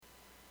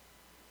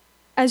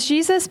As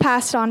Jesus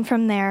passed on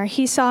from there,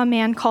 he saw a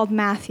man called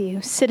Matthew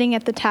sitting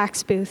at the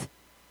tax booth,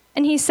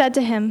 and he said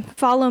to him,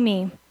 "Follow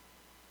me."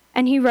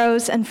 And he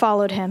rose and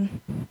followed him.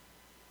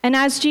 And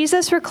as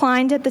Jesus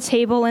reclined at the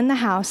table in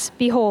the house,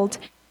 behold,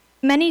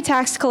 many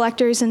tax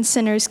collectors and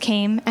sinners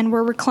came and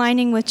were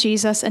reclining with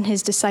Jesus and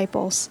his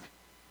disciples.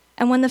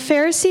 And when the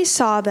Pharisees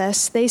saw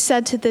this, they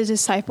said to the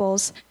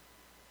disciples,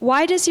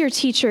 "Why does your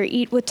teacher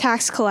eat with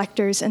tax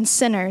collectors and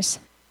sinners?"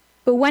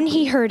 But when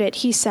he heard it,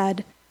 he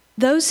said,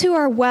 "Those who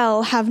are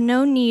well have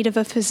no need of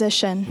a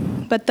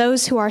physician, but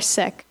those who are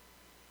sick.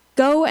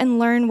 Go and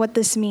learn what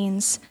this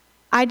means.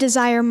 I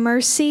desire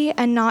mercy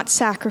and not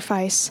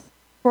sacrifice,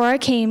 for I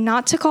came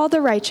not to call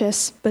the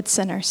righteous, but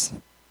sinners."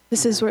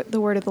 This is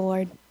the word of the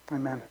Lord.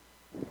 Amen.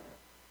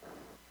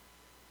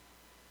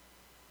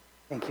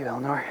 Thank you,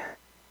 Eleanor.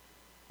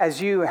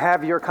 As you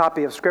have your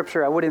copy of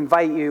Scripture, I would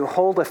invite you,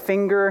 hold a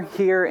finger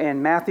here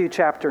in Matthew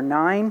chapter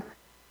 9.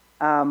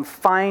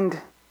 Find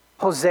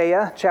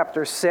Hosea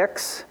chapter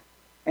 6.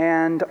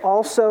 And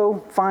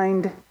also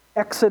find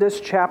Exodus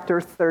chapter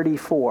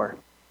 34.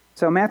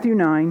 So Matthew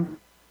 9,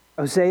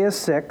 Hosea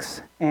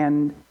 6,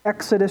 and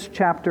Exodus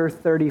chapter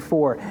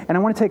 34. And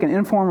I want to take an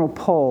informal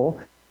poll.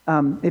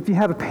 If you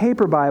have a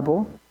paper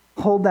Bible,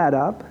 hold that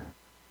up.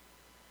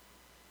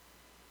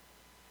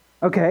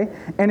 Okay,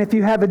 and if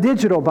you have a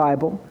digital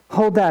Bible,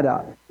 hold that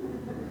up.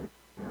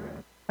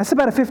 That's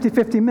about a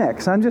 50-50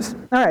 mix. I'm just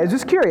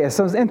curious.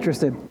 I was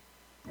interested.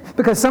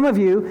 Because some of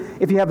you,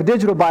 if you have a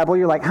digital Bible,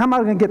 you're like, how am I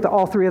going to get to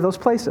all three of those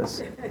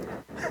places?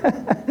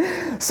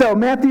 So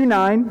Matthew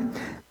 9,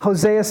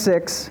 Hosea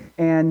 6,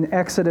 and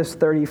Exodus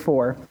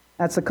 34.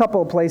 That's a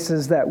couple of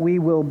places that we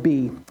will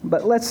be.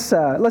 But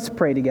let's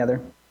pray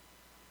together.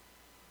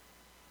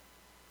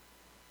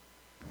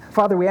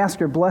 Father, we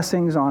ask your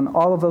blessings on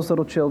all of those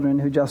little children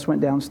who just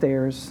went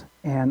downstairs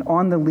and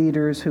on the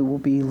leaders who will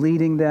be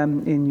leading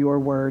them in your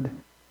word.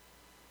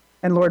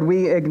 And Lord,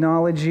 we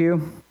acknowledge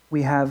you.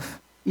 We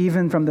have,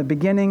 even from the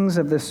beginnings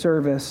of this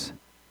service,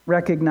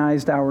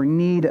 recognized our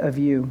need of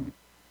you.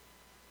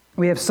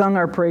 We have sung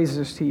our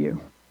praises to you.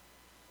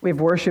 We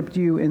have worshiped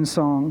you in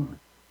song.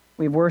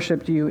 We've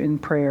worshiped you in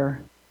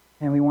prayer.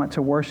 And we want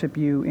to worship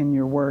you in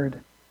your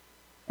word.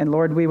 And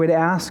Lord, we would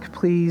ask,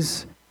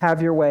 please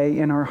have your way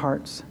in our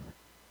hearts.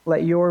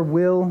 Let your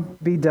will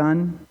be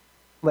done.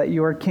 Let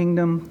your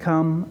kingdom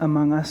come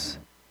among us.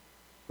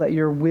 Let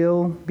your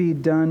will be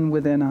done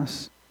within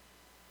us.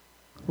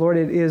 Lord,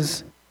 it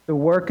is the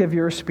work of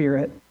your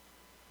Spirit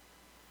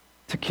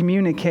to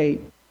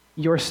communicate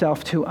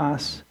yourself to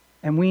us.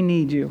 And we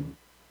need you.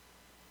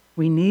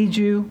 We need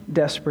you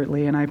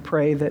desperately. And I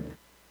pray that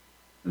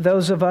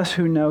those of us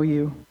who know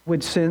you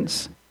would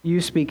sense you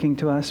speaking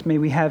to us. May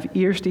we have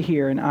ears to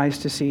hear and eyes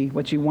to see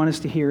what you want us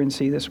to hear and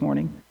see this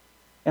morning.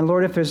 And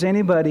Lord, if there's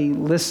anybody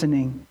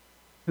listening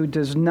who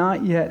does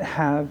not yet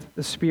have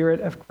the Spirit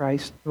of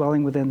Christ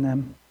dwelling within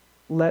them,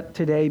 let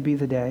today be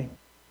the day.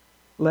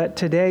 Let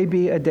today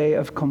be a day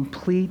of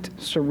complete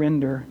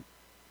surrender.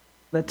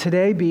 Let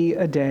today be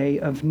a day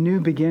of new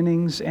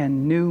beginnings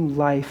and new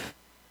life.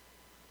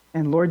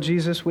 And Lord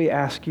Jesus, we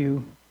ask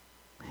you,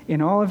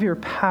 in all of your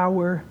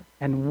power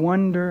and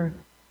wonder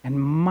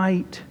and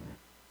might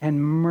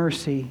and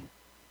mercy,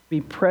 be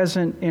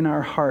present in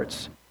our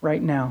hearts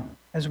right now.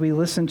 As we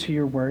listen to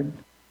your word,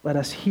 let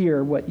us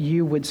hear what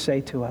you would say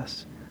to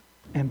us.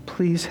 And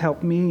please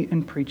help me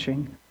in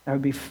preaching. I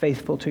would be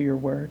faithful to your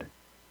word.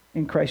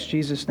 In Christ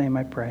Jesus' name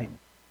I pray.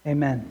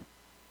 Amen.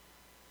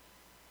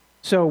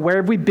 So where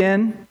have we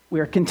been? We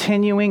are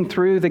continuing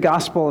through the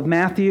Gospel of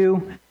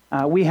Matthew.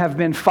 We have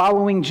been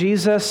following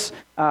Jesus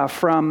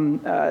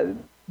from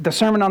the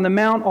Sermon on the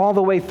Mount all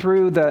the way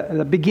through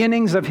the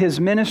beginnings of his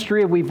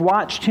ministry. We've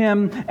watched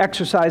him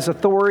exercise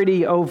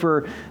authority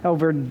over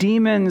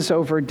demons,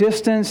 over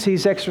distance.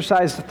 He's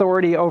exercised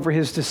authority over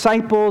his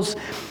disciples.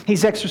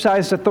 He's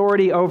exercised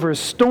authority over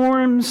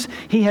storms.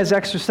 He has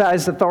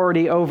exercised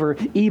authority over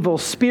evil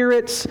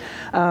spirits.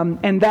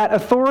 And that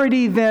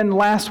authority then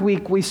last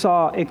week we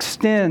saw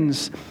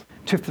extends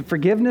to the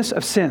forgiveness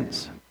of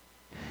sins.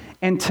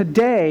 And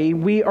today,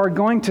 we are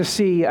going to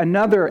see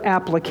another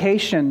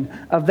application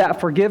of that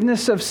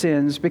forgiveness of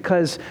sins,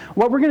 because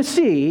what we're going to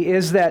see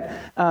is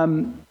that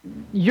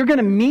you're going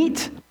to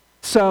meet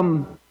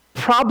some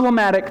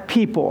problematic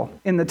people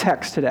in the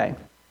text today.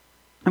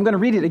 I'm going to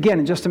read it again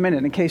in just a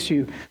minute in case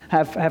you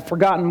have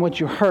forgotten what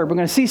you heard. We're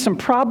going to see some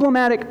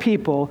problematic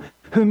people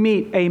who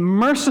meet a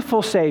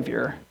merciful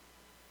Savior,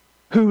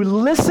 who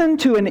listen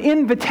to an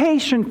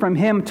invitation from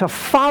him to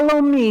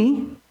follow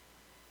me,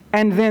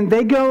 and then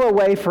they go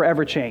away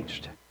forever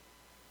changed.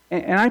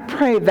 And I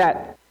pray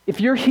that if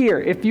you're here,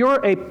 if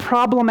you're a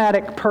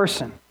problematic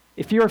person,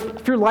 if your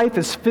life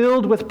is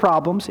filled with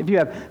problems, if you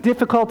have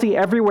difficulty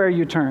everywhere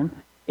you turn,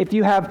 if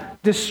you have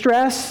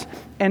distress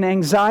and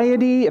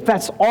anxiety, if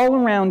that's all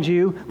around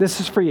you,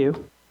 this is for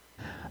you.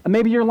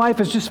 Maybe your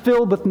life is just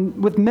filled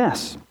with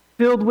mess,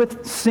 filled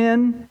with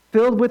sin,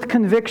 filled with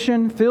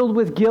conviction, filled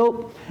with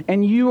guilt,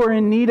 and you are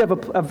in need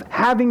of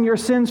having your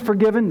sins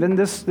forgiven, then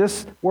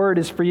this word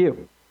is for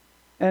you.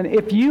 And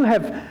if you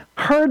have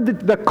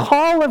heard the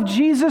call of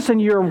Jesus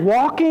and you're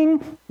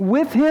walking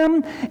with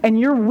him and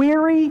you're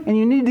weary and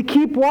you need to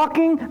keep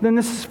walking, then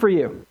this is for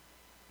you.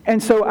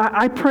 And so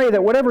I pray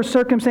that whatever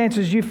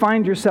circumstances you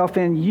find yourself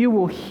in, you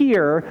will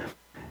hear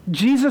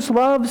Jesus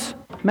loves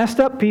messed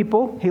up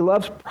people. He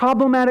loves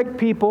problematic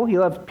people. He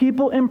loves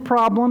people in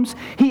problems.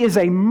 He is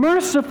a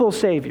merciful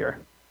Savior.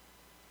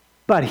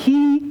 But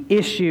he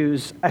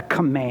issues a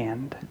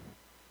command,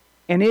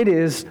 and it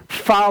is,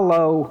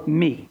 follow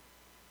me.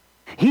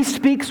 He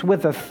speaks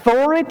with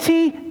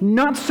authority,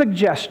 not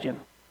suggestion.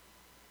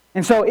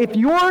 And so if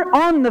you're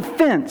on the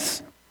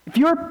fence, if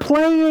you're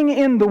playing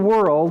in the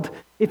world,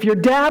 if you're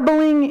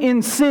dabbling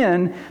in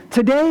sin,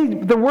 today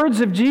the words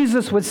of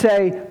Jesus would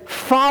say,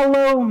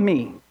 follow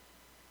me.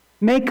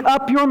 Make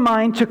up your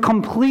mind to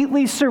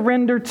completely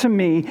surrender to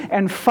me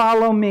and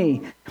follow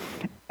me.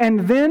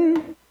 And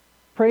then,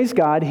 praise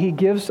God, he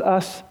gives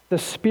us the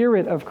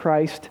Spirit of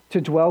Christ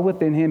to dwell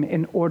within him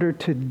in order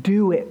to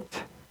do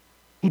it.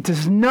 He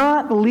does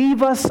not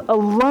leave us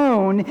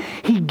alone.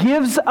 He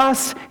gives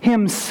us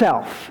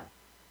himself.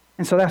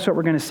 And so that's what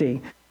we're going to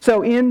see.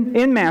 So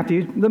in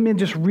Matthew, let me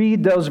just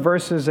read those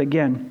verses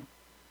again.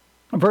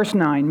 Verse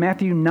 9,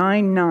 Matthew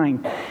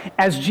 9:9.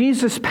 As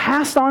Jesus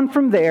passed on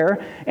from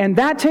there, and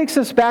that takes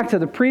us back to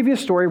the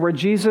previous story where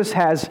Jesus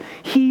has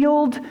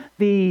healed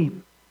the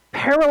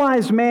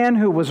paralyzed man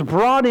who was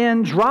brought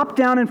in, dropped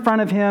down in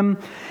front of him,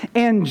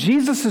 and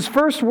Jesus'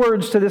 first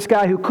words to this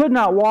guy who could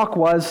not walk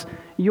was,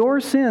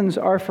 your sins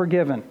are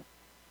forgiven.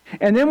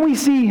 And then we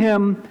see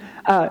him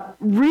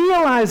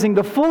realizing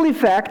the full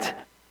effect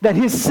that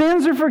his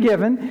sins are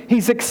forgiven,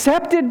 he's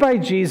accepted by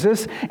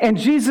Jesus, and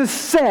Jesus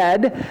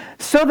said,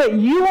 so that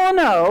you all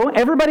know,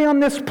 everybody on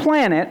this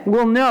planet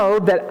will know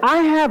that I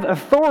have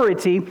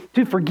authority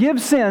to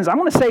forgive sins. I'm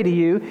going to say to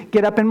you,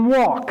 get up and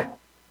walk.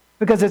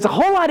 Because it's a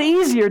whole lot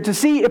easier to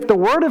see if the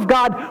Word of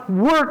God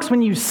works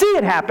when you see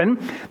it happen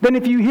than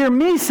if you hear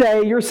me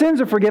say your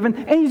sins are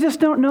forgiven and you just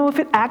don't know if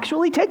it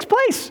actually takes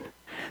place.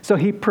 So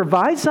he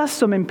provides us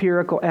some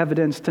empirical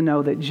evidence to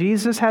know that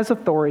Jesus has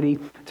authority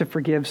to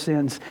forgive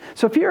sins.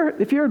 So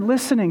if you're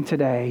listening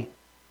today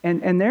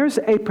and there's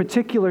a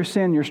particular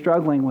sin you're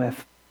struggling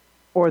with,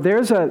 or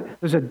there's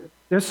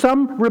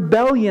some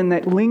rebellion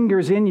that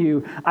lingers in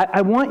you,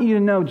 I want you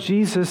to know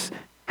Jesus,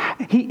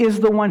 he is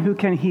the one who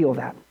can heal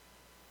that.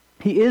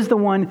 He is the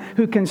one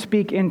who can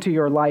speak into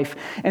your life.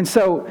 And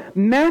so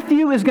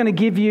Matthew is going to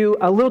give you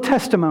a little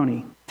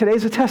testimony.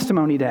 Today's a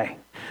testimony day.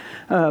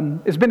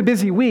 It's been a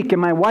busy week, and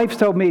my wife's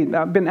told me,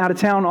 I've been out of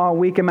town all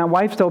week, and my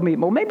wife's told me,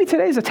 well, maybe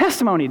today's a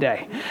testimony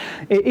day.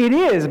 It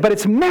is, but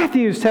it's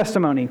Matthew's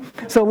testimony.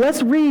 So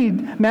let's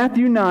read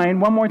Matthew 9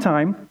 one more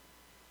time.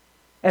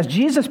 As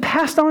Jesus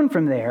passed on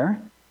from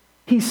there,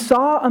 he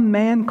saw a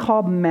man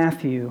called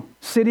Matthew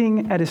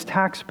sitting at his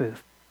tax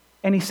booth,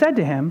 and he said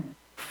to him,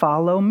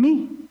 follow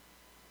me.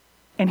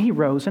 And he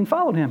rose and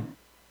followed him.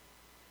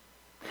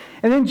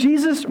 And then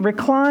Jesus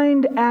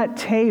reclined at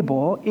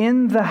table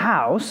in the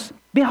house.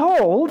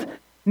 Behold,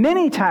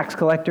 many tax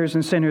collectors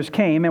and sinners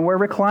came and were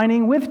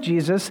reclining with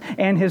Jesus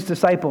and his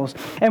disciples.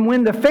 And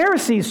when the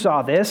Pharisees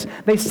saw this,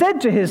 they said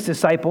to his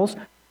disciples,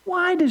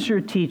 why does your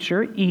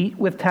teacher eat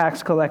with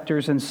tax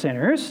collectors and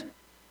sinners?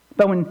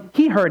 But when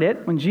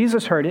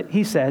Jesus heard it,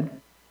 he said,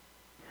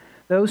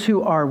 those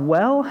who are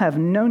well have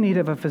no need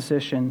of a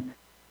physician,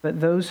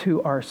 but those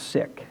who are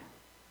sick.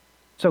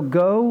 So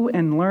go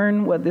and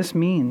learn what this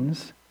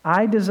means.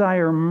 I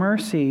desire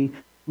mercy,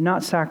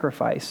 not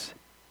sacrifice.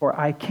 For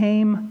I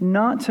came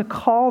not to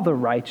call the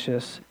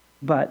righteous,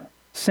 but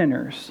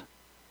sinners.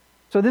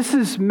 So this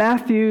is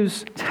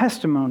Matthew's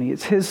testimony.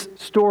 It's his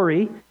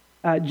story.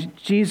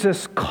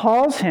 Jesus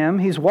calls him.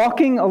 He's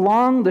walking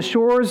along the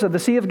shores of the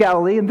Sea of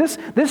Galilee. And this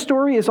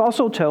story is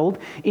also told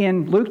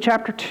in Luke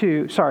chapter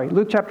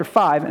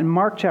 5 and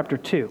Mark chapter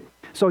 2.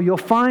 So you'll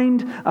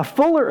find a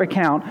fuller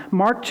account,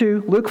 Mark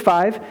 2, Luke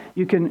 5.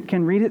 You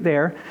can read it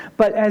there.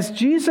 But as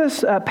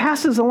Jesus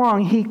passes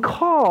along, he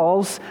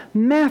calls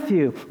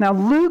Matthew. Now,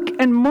 Luke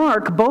and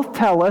Mark both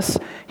tell us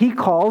he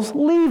calls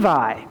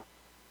Levi.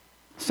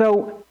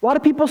 So a lot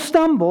of people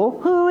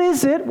stumble. Who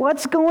is it?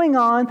 What's going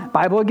on?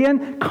 Bible,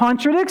 again,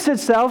 contradicts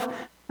itself.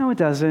 No, it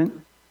doesn't.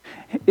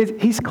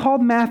 He's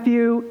called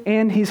Matthew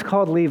and he's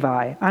called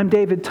Levi. I'm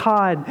David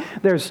Todd.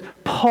 There's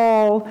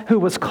Paul, who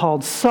was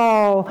called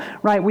Saul,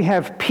 right? We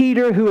have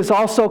Peter, who is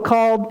also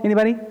called,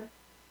 anybody?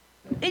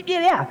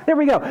 Yeah, there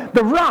we go.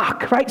 The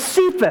Rock, right?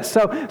 Cephas.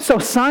 So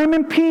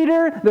Simon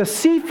Peter, the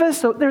Cephas.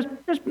 So there's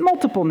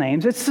multiple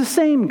names. It's the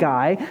same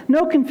guy.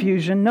 No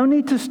confusion. No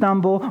need to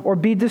stumble or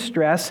be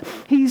distressed.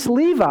 He's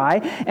Levi.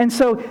 And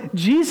so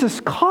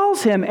Jesus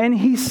calls him and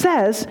he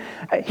says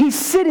he's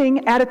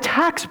sitting at a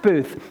tax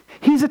booth.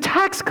 He's a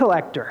tax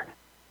collector.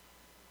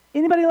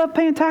 Anybody love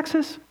paying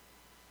taxes?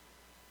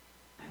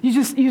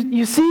 You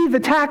see the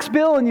tax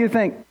bill and you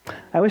think,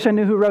 I wish I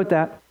knew who wrote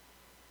that.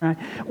 Right?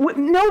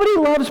 Nobody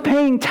loves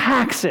paying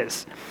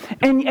taxes.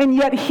 And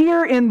yet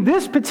here in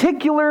this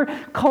particular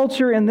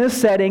culture, in this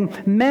setting,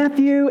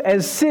 Matthew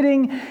is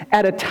sitting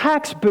at a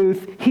tax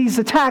booth. He's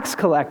a tax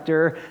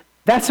collector.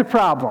 That's a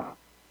problem.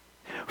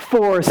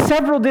 for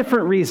several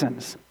different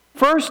reasons.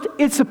 First,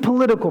 it's a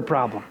political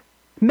problem.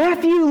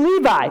 Matthew,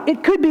 Levi,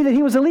 it could be that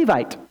he was a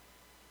Levite.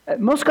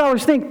 Most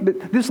scholars think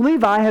that this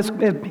Levi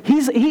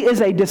he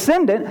is a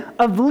descendant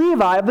of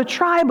Levi, of the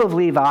tribe of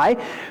Levi,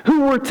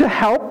 who were to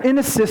help in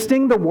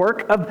assisting the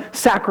work of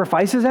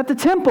sacrifices at the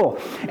temple.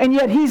 And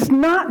yet he's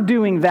not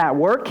doing that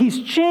work.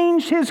 He's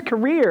changed his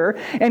career,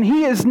 and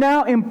he is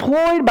now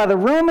employed by the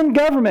Roman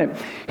government.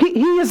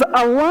 He is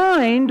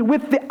aligned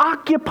with the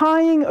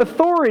occupying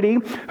authority,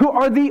 who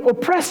are the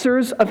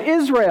oppressors of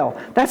Israel.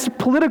 That's a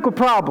political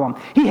problem.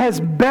 He has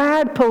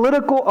bad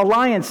political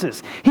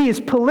alliances. He is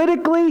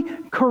politically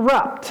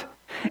corrupt.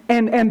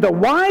 And the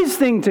wise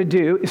thing to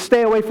do is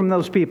stay away from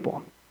those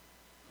people.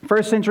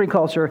 First century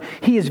culture,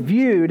 he is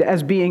viewed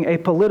as being a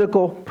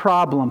political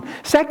problem.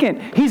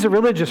 Second, he's a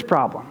religious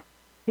problem.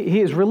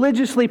 He is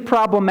religiously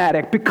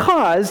problematic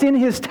because in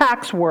his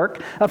tax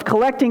work of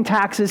collecting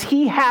taxes,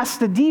 he has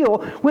to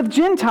deal with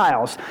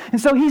Gentiles. And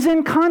so he's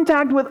in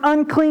contact with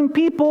unclean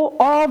people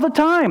all the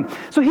time.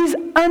 So he's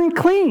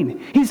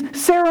unclean. He's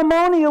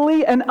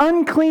ceremonially an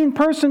unclean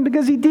person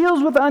because he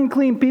deals with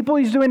unclean people.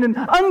 He's doing an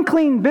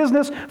unclean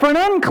business for an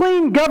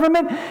unclean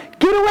government.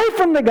 Get away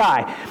from the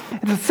guy.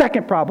 The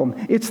second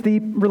problem, it's the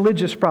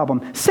religious problem.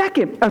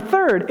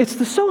 Third, it's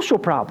the social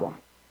problem.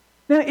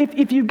 Now,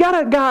 if you've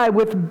got a guy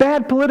with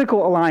bad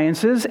political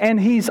alliances and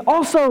he's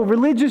also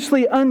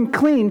religiously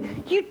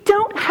unclean, you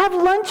don't have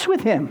lunch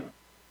with him.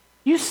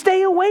 You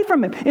stay away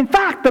from him. In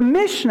fact, the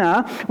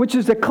Mishnah, which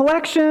is a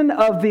collection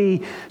of the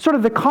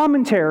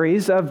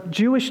commentaries of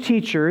Jewish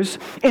teachers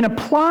in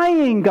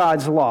applying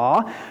God's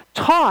law,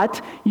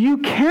 taught you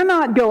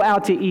cannot go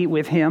out to eat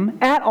with him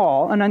at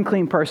all, an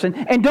unclean person,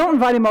 and don't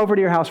invite him over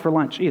to your house for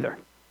lunch either.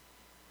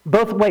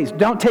 Both ways.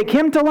 Don't take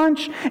him to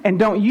lunch, and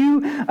don't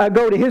you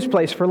go to his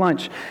place for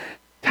lunch.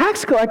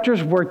 Tax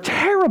collectors were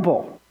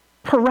terrible.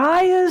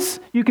 Pariahs,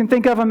 you can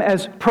think of them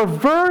as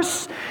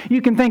perverse.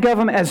 You can think of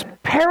them as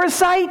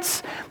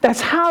parasites.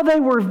 That's how they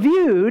were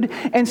viewed.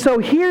 And so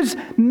here's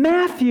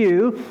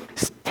Matthew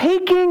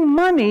taking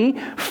money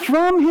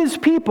from his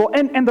people.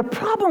 And the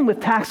problem with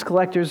tax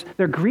collectors,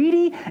 they're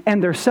greedy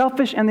and they're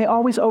selfish and they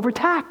always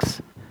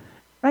overtax.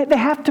 Right? They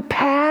have to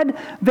pad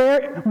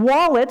their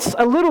wallets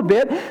a little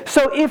bit.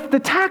 So if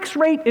the tax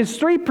rate is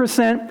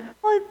 3%,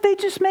 well, they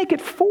just make it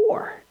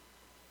 4%.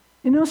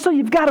 So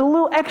you've got a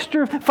little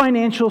extra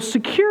financial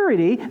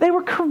security. They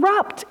were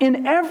corrupt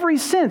in every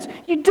sense.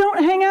 You don't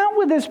hang out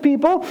with these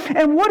people.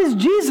 And what does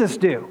Jesus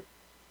do?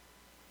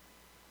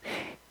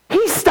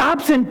 He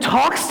stops and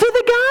talks to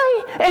the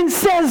guy and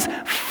says,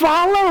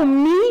 "Follow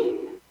me."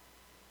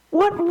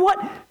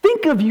 What?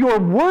 Think of your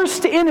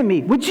worst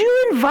enemy. Would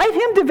you invite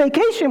him to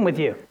vacation with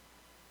you?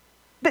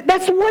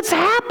 That's what's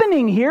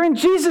happening here. And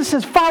Jesus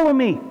says, "Follow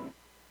me."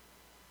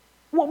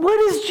 What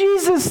is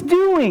Jesus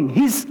doing?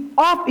 He's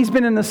off. He's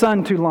been in the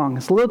sun too long.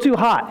 It's a little too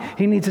hot.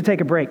 He needs to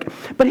take a break.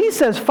 But he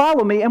says,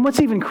 "Follow me." And what's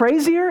even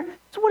crazier,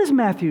 so what does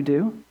Matthew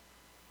do?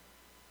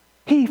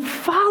 He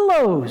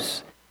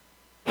follows.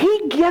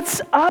 He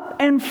gets up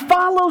and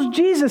follows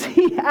Jesus.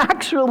 He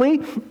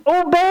actually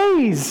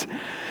obeys.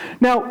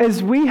 Now,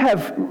 as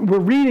we're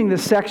reading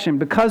this section,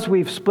 because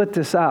we've split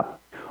this up,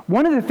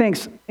 one of the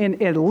things in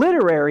a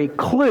literary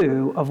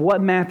clue of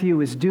what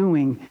Matthew is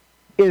doing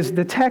is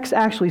the text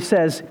actually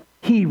says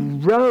he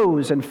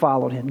rose and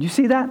followed him. Do you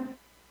see that?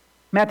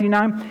 Matthew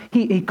 9,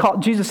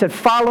 Jesus said,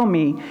 "Follow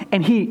me,"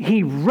 and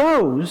he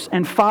rose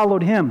and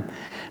followed him.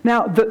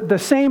 Now, the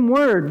same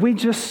word, we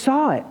just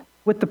saw it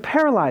with the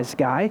paralyzed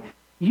guy.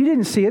 You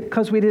didn't see it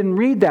because we didn't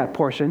read that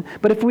portion.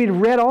 But if we'd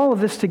read all of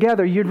this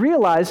together, you'd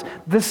realize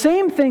the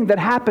same thing that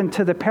happened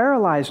to the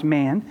paralyzed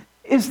man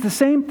is the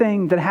same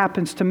thing that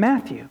happens to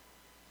Matthew.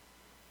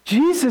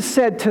 Jesus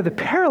said to the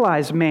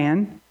paralyzed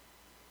man,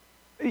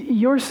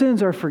 "Your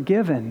sins are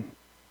forgiven."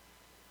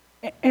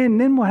 And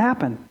then what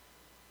happened?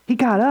 He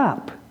got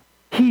up.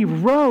 He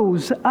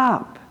rose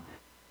up.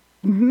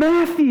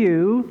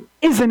 Matthew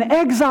is an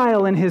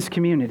exile in his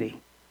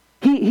community.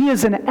 He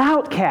is an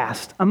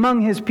outcast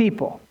among his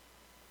people.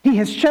 He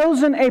has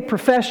chosen a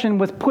profession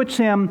which puts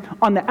him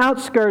on the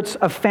outskirts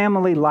of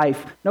family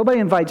life. Nobody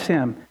invites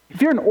him.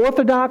 If you're an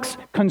Orthodox,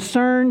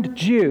 concerned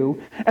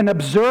Jew, an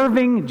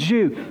observing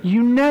Jew,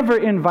 you never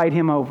invite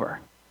him over.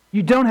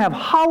 You don't have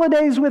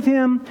holidays with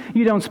him.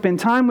 You don't spend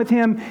time with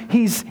him.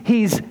 He's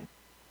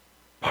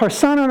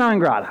persona non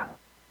grata.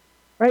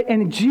 Right?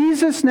 And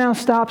Jesus now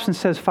stops and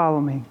says,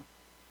 "Follow me."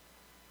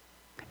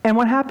 And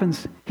what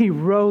happens? He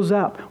rose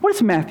up. What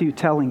is Matthew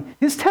telling?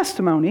 His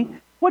testimony.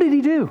 What did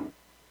he do?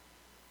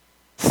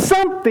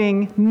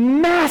 Something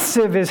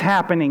massive is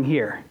happening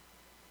here.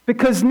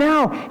 Because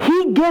now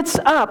he gets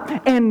up,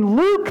 and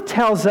Luke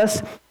tells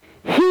us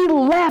he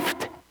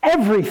left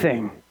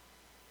everything.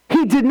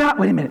 He did not,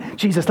 wait a minute,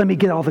 Jesus, let me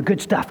get all the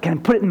good stuff. Can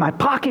I put it in my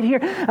pocket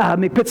here? Let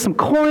me put some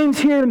coins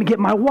here. Let me get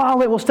my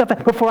wallet. We'll stuff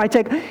it before I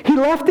take. He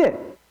left it.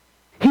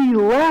 He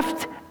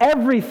left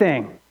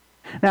everything.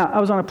 Now,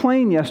 I was on a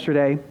plane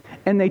yesterday,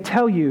 and they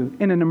tell you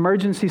in an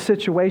emergency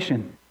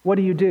situation, what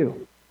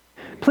do?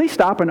 please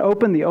stop and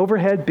open the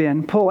overhead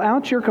bin, pull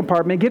out your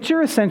compartment, get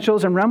your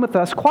essentials, and run with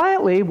us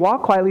quietly,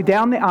 walk quietly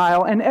down the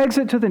aisle, and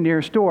exit to the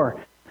nearest door.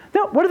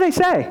 No, what do they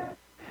say?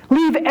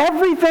 Leave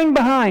everything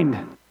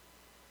behind.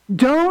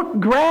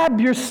 Don't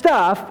grab your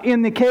stuff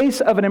in the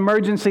case of an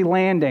emergency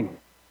landing.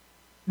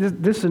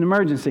 This is an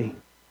emergency.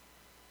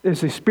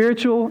 There's a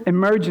spiritual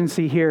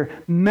emergency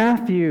here.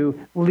 Matthew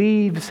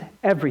leaves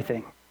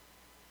everything.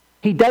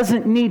 He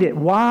doesn't need it.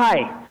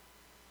 Why?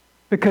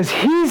 Because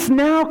he's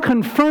now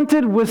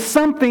confronted with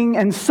something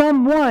and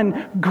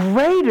someone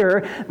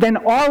greater than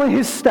all of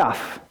his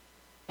stuff.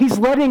 He's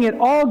letting it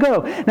all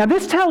go. Now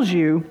this tells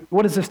you,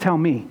 what does this tell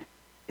me?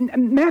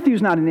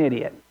 Matthew's not an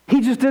idiot. He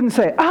just didn't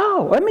say,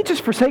 oh, let me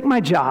just forsake my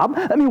job.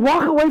 Let me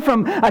walk away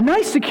from a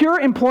nice, secure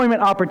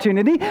employment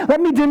opportunity. Let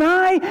me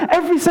deny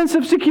every sense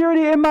of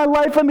security in my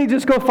life. Let me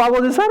just go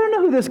follow this. I don't know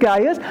who this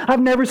guy is.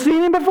 I've never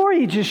seen him before.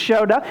 He just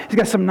showed up. He's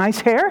got some nice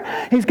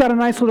hair. He's got a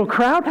nice little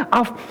crowd.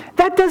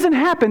 That doesn't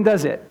happen,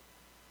 does it?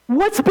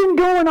 What's been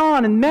going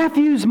on in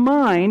Matthew's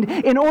mind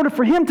in order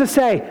for him to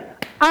say,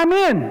 I'm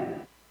in?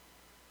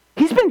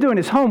 He's been doing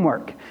his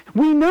homework.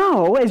 We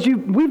know,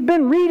 we've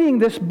been reading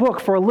this book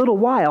for a little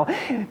while,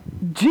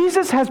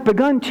 Jesus has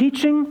begun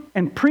teaching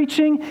and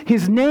preaching.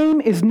 His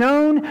name is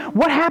known.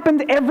 What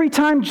happened every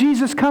time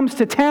Jesus comes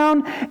to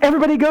town?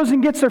 Everybody goes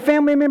and gets their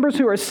family members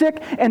who are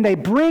sick, and they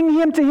bring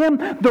him to him.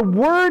 The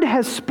word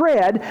has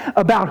spread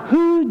about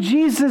who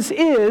Jesus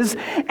is,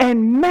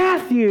 and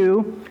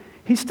Matthew,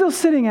 he's still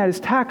sitting at his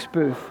tax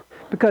booth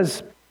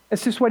because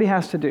it's just what he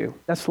has to do.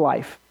 That's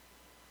life.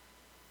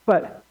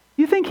 But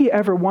you think he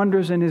ever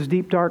wonders in his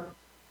deep, dark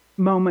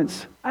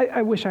moments,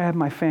 I wish I had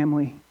my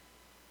family.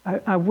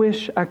 I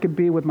wish I could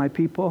be with my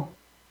people.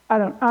 I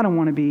don't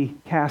want to be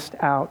cast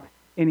out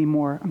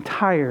anymore. I'm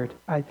tired.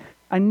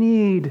 I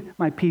need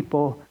my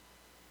people.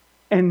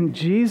 And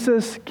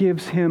Jesus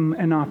gives him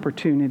an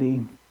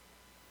opportunity.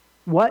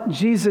 What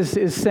Jesus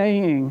is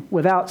saying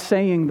without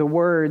saying the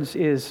words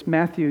is,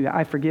 Matthew,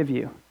 I forgive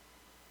you.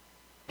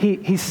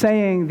 He's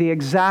saying the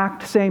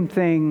exact same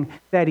thing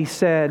that he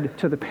said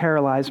to the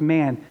paralyzed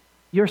man.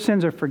 Your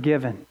sins are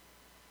forgiven.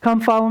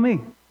 Come follow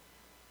me.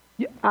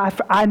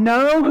 I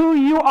know who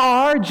you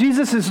are.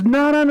 Jesus is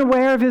not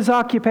unaware of his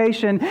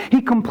occupation.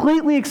 He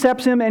completely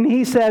accepts him and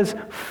he says,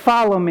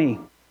 follow me.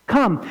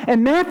 Come.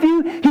 And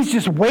Matthew, he's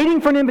just waiting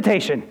for an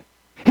invitation.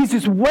 He's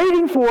just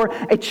waiting for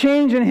a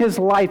change in his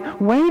life,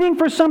 waiting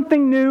for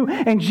something new.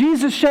 And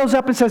Jesus shows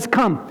up and says,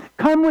 come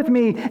with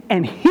me.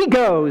 And he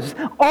goes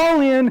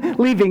all in,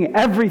 leaving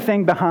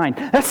everything behind.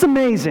 That's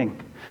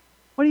amazing.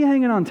 What are you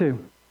hanging on to?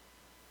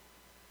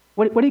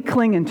 What are you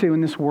clinging to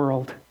in this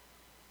world?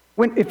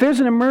 If there's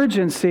an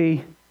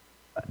emergency,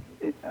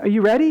 are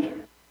you ready?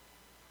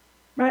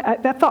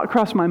 Right? That thought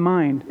crossed my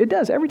mind. It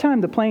does. Every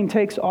time the plane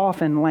takes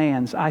off and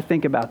lands, I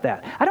think about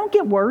that. I don't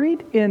get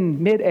worried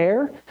in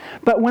midair,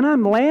 but when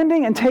I'm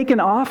landing and taking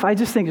off, I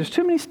just think there's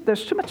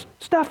too much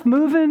stuff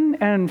moving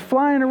and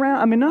flying around.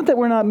 I mean, not that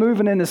we're not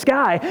moving in the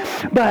sky,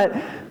 but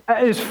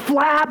there's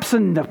flaps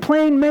and the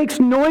plane makes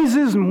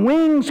noises and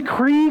wings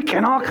creak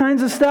and all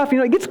kinds of stuff.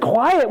 It gets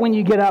quiet when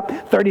you get up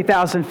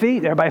 30,000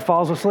 feet. Everybody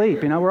falls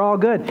asleep. We're all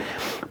good.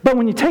 But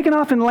when you're taking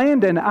off and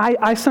landing,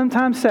 I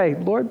sometimes say,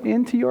 Lord,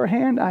 into your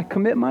hand I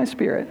commit my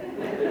spirit.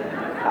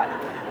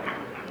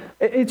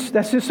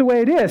 That's just the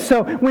way it is.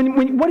 So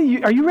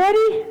are you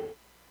ready?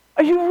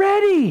 Are you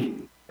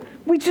ready?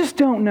 We just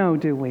don't know,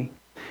 do we?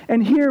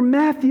 And here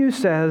Matthew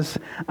says,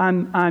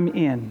 I'm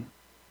in.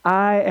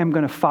 I am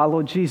going to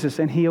follow Jesus,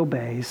 and he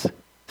obeys.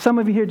 Some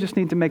of you here just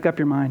need to make up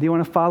your mind. Do you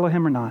want to follow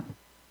him or not?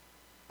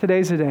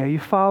 Today's the day. Are you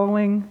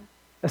following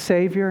a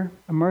Savior,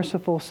 a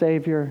merciful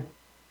Savior?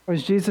 Or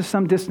is Jesus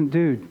some distant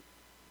dude?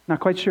 Not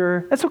quite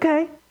sure. That's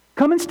okay.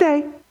 Come and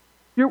stay.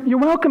 You're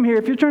welcome here.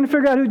 If you're trying to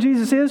figure out who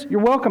Jesus is,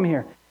 you're welcome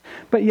here.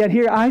 But yet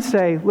here I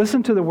say,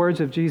 listen to the words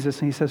of Jesus,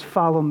 and he says,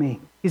 follow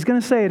me. He's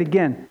going to say it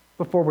again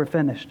before we're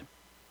finished.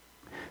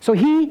 So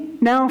he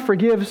now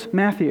forgives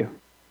Matthew.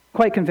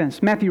 Quite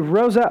convinced. Matthew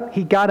rose up.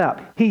 He got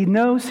up. He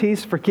knows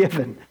he's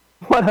forgiven.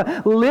 What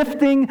a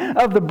lifting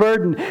of the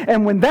burden.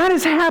 And when that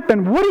has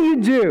happened, what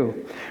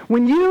do?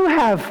 When you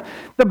have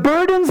the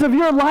burdens of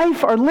your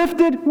life are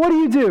lifted, what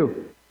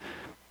do?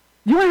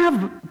 You want to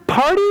have a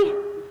party?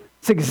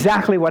 It's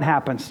exactly what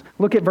happens.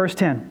 Look at verse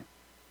 10.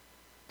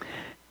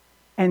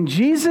 And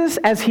Jesus,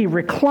 as he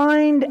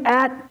reclined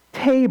at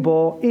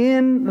table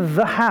in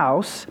the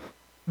house,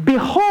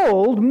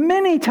 behold,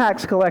 many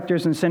tax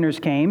collectors and sinners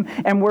came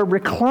and were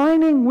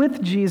reclining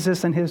with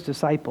Jesus and his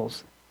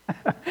disciples.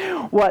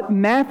 What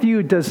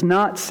Matthew does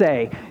not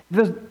say,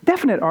 the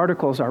definite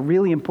articles are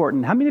really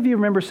important. How many of you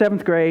remember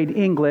 7th grade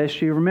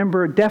English? You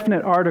remember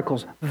definite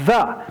articles,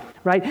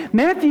 right?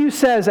 Matthew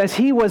says, as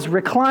he was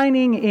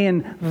reclining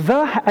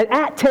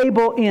at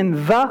table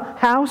in the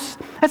house,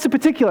 that's a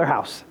particular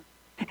house.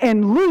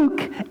 And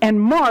Luke and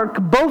Mark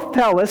both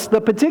tell us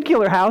the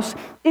particular house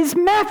is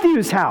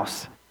Matthew's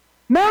house.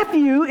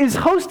 Matthew is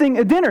hosting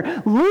a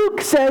dinner.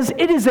 Luke says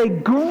it is a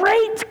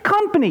great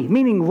company,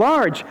 meaning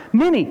large,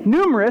 many,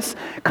 numerous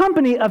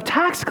company of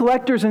tax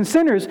collectors and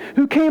sinners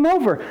who came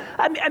over.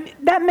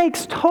 That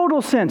makes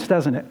total sense,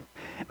 doesn't it?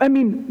 I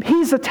mean,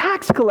 he's a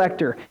tax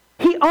collector.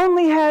 He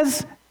only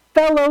has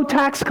fellow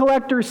tax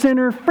collector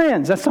sinner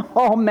friends. That's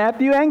all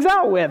Matthew hangs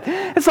out with.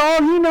 It's all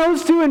he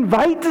knows to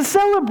invite to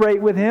celebrate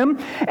with him.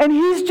 And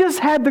he's just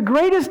had the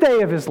greatest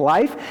day of his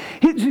life.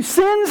 His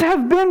sins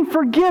have been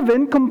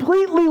forgiven,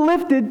 completely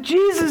lifted.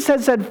 Jesus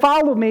has said,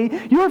 follow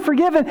me, you're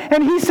forgiven.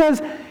 And he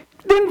says,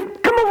 then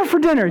come over for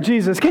dinner,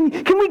 Jesus. Can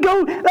we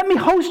go? Let me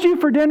host you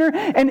for dinner.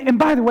 And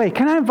by the way,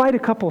 can I invite a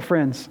couple of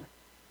friends?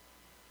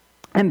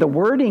 And the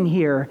wording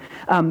here,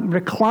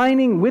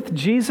 reclining with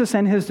Jesus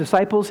and his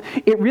disciples,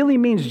 it really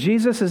means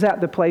Jesus is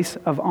at the place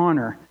of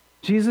honor.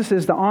 Jesus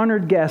is the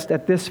honored guest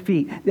at this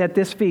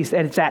feast.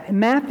 And it's at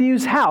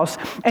Matthew's house.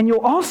 And you'll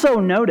also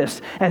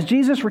notice, as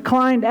Jesus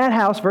reclined at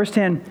house, verse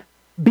 10,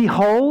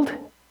 behold.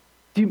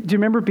 Do you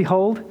remember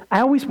behold?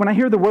 When I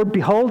hear the word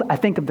behold, I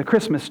think of the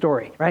Christmas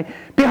story, right?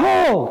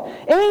 Behold,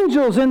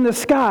 angels in the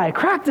sky,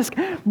 crack the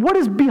sky. What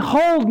does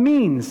behold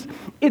means?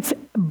 It's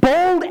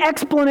bold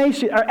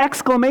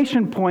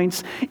exclamation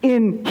points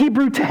in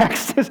Hebrew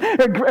texts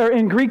or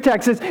in Greek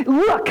texts.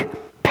 Look,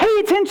 pay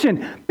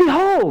attention,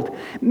 behold.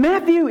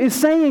 Matthew is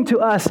saying to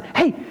us,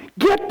 hey,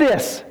 get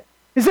this.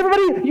 Is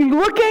everybody, you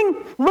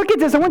looking? Look at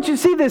this. I want you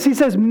to see this. He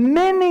says,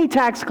 many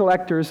tax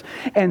collectors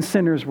and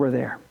sinners were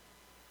there.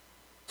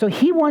 So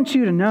he wants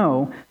you to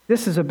know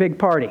this is a big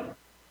party.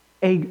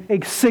 A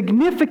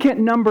significant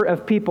number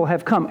of people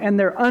have come, and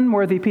they're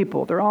unworthy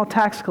people. They're all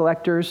tax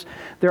collectors.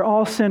 They're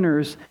all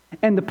sinners.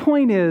 And the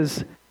point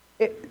is,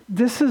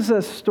 this is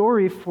a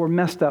story for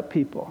messed up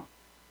people.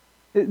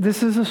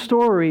 This is a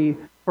story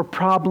for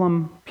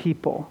problem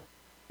people.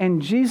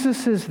 And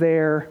Jesus is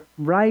there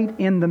right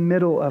in the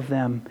middle of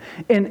them.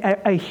 And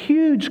a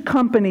huge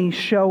company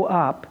show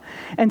up.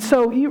 And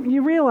so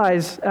you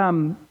realize...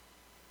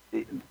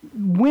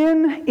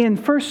 when in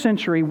first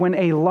century, when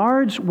a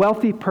large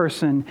wealthy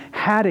person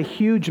had a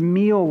huge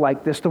meal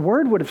like this, the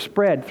word would have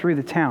spread through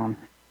the town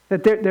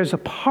that there's a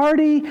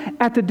party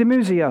at the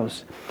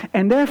Demuzios,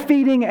 and they're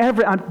feeding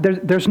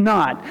there's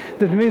not.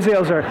 The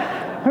Demuzios are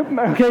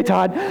okay,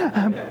 Todd.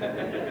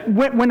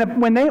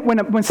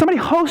 When somebody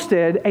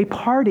hosted a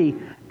party,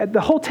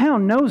 the whole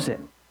town knows it.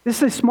 This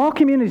is a small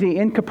community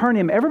in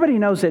Capernaum. Everybody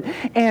knows it,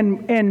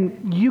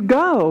 and you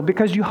go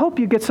because you hope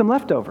you get some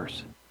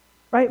leftovers.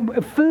 Right?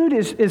 Food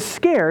is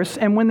scarce,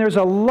 and when there's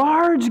a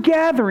large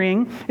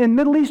gathering in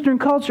Middle Eastern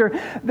culture,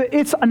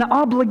 it's an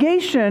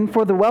obligation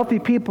for the wealthy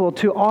people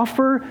to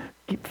offer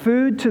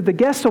food to the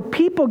guests, so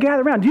people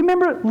gather around. Do you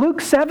remember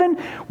Luke 7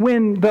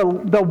 when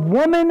the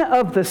woman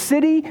of the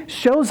city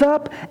shows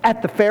up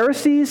at the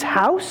Pharisees'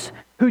 house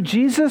who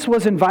Jesus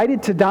was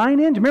invited to dine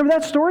in? Do you remember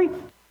that story?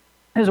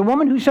 There's a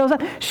woman who shows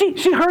up.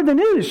 She heard the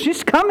news.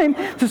 She's coming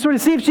to sort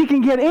of see if she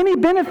can get any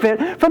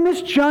benefit from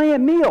this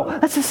giant meal.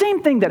 That's the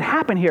same thing that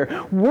happened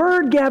here.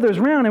 Word gathers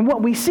around, and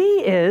what we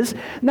see is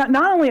not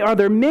only are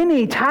there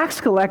many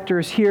tax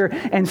collectors here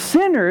and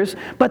sinners,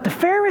 but the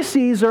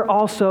Pharisees are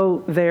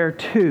also there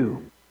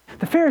too.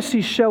 The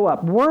Pharisees show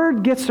up.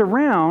 Word gets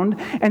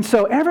around, and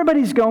so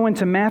everybody's going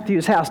to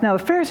Matthew's house. Now,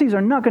 the Pharisees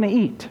are not going to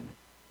eat.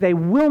 They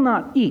will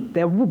not eat.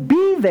 They will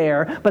be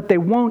there, but they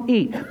won't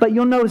eat. But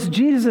you'll notice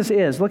Jesus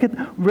is. Look at,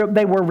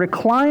 they were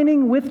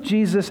reclining with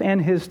Jesus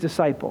and his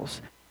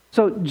disciples.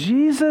 So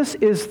Jesus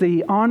is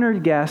the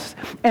honored guest,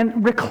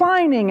 and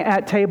reclining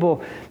at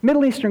table.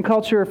 Middle Eastern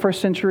culture, first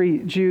century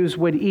Jews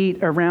would eat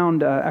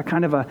around a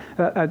kind of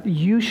a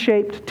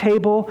U-shaped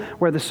table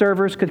where the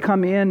servers could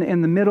come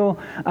in the middle.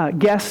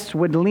 Guests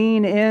would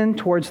lean in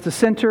towards the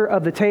center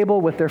of the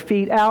table with their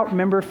feet out.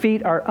 Remember,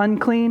 feet are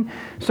unclean,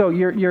 so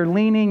you're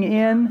leaning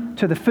in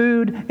to the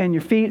food, and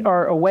your feet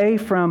are away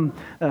from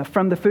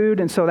the food,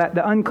 and so that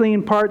the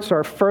unclean parts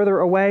are further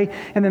away,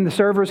 and then the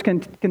servers can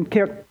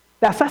care.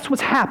 That's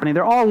what's happening.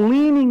 They're all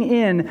leaning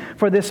in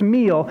for this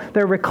meal.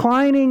 They're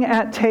reclining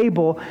at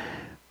table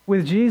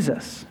with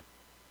Jesus.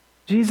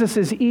 Jesus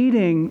is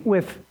eating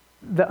with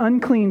the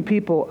unclean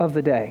people of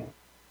the day.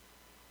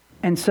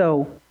 And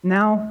so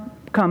now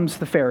comes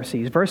the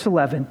Pharisees. Verse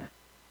 11,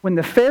 when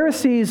the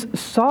Pharisees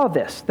saw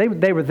this,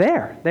 they were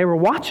there. They were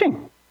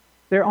watching.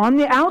 They're on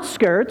the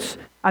outskirts.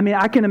 I mean,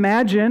 I can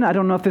imagine, I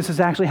don't know if this has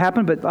actually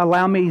happened, but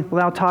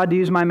allow Todd to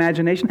use my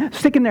imagination,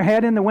 sticking their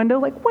head in the window,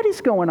 like, what is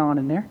going on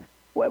in there?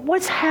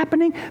 What's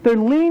happening? They're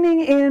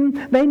leaning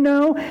in, they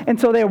know, and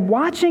so they're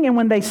watching, and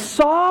when they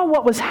saw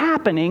what was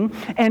happening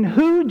and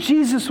who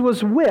Jesus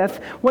was with,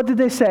 what did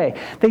they say?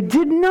 They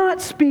did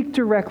not speak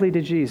directly to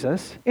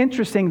Jesus.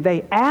 Interesting,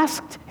 they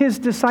asked his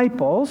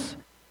disciples,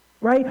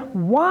 right,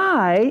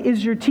 why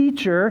is your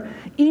teacher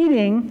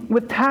eating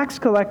with tax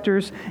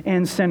collectors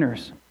and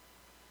sinners?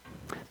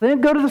 They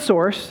didn't go to the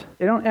source.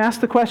 They don't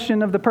ask the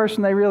question of the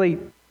person they really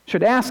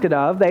should ask it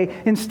of.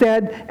 They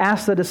instead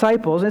ask the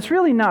disciples. It's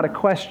really not a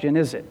question,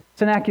 is it?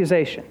 It's an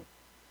accusation.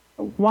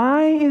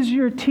 Why is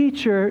your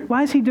teacher,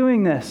 why is he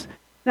doing this?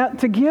 Now,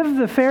 to give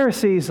the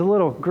Pharisees a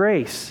little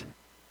grace,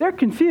 they're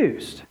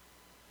confused.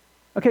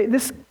 Okay,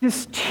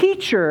 this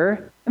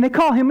teacher, and they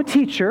call him a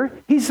teacher,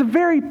 he's a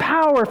very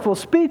powerful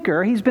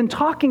speaker. He's been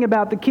talking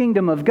about the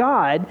kingdom of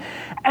God,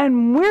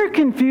 and we're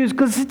confused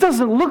because it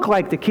doesn't look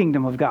like the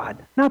kingdom of God,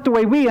 not the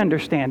way we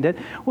understand it.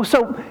 Well,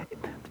 so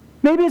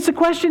maybe it's a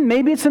question,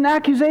 maybe it's an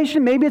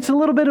accusation, maybe it's a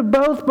little bit of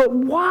both, but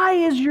why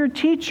is your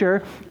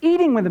teacher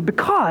eating with him?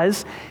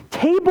 Because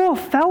table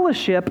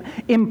fellowship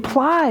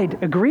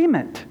implied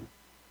agreement.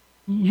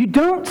 You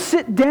don't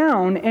sit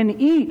down and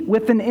eat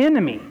with an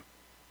enemy.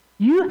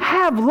 You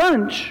have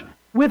lunch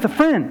with a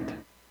friend.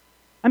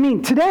 I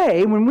mean,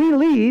 today, when we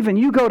leave and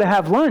you go to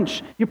have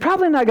lunch, you're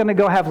probably not going to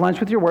go have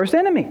lunch with your worst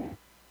enemy.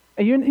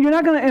 You're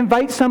not going to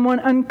invite someone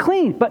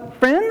unclean. But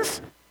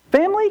friends,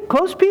 family,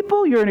 close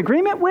people you're in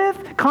agreement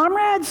with,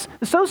 comrades,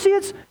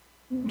 associates,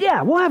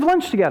 yeah, we'll have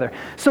lunch together.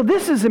 So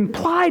this is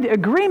implied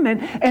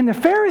agreement, and the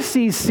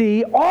Pharisees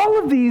see all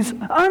of these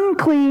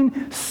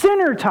unclean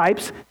sinner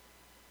types,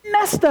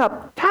 messed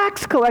up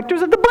tax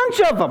collectors, a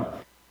bunch of them.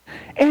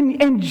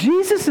 And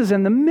Jesus is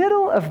in the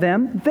middle of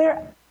them.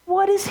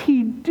 What is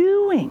he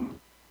doing?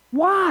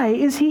 Why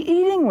is he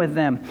eating with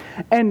them?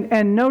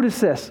 And notice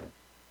this.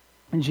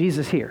 And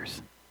Jesus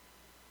hears.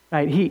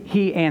 Right?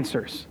 He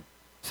answers.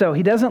 So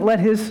he doesn't let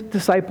his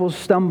disciples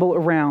stumble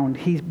around.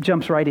 He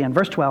jumps right in.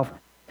 Verse 12.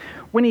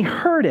 When he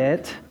heard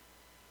it,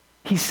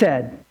 he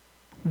said,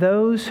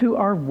 "Those who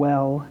are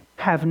well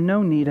have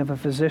no need of a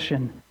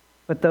physician,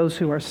 but those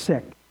who are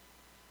sick.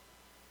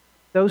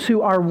 Those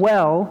who are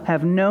well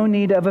have no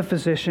need of a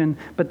physician,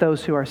 but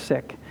those who are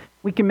sick."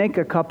 We can make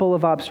a couple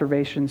of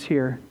observations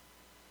here.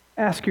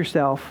 Ask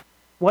yourself,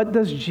 what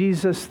does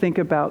Jesus think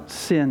about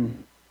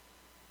sin?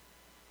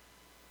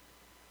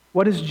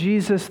 What is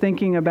Jesus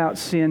thinking about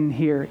sin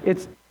here?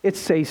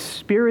 It's a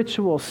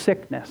spiritual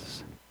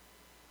sickness.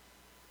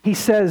 He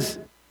says,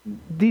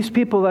 these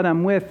people that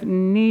I'm with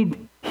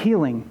need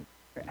healing.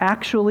 They're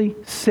actually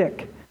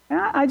sick. And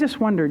I just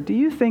wonder, do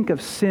you think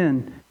of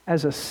sin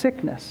as a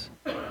sickness?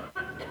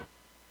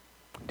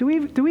 Do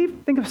we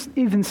think of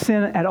even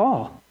sin at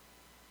all?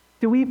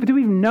 Do we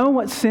know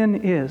what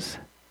sin is?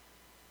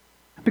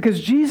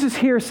 Because Jesus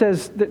here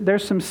says that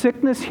there's some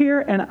sickness here,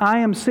 and I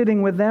am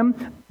sitting with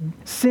them.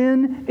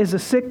 Sin is a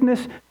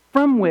sickness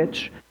from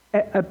which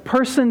a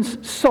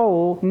person's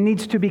soul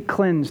needs to be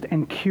cleansed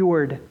and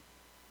cured.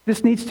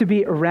 This needs to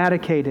be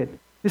eradicated.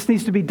 This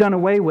needs to be done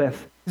away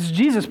with. This is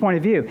Jesus' point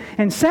of view.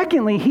 And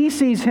secondly, he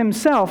sees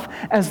himself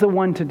as the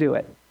one to do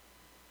it.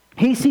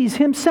 He sees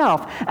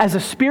himself as a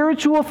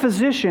spiritual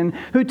physician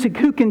who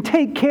can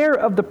take care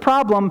of the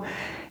problem,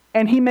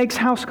 and he makes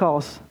house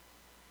calls.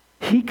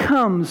 He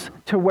comes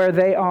to where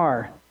they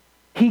are.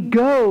 He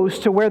goes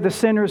to where the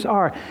sinners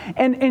are.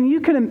 And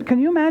can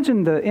you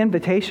imagine the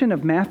invitation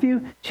of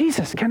Matthew?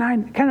 Jesus, can I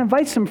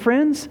invite some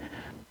friends?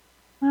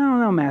 I don't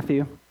know,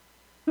 Matthew.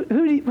 Who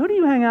do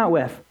you hang out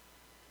with?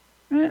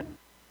 I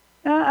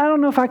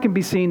don't know if I can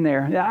be seen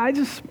there. I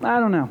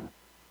don't know.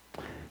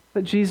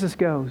 But Jesus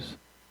goes.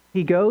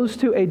 He goes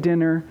to a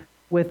dinner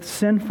with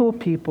sinful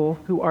people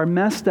who are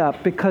messed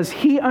up because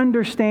he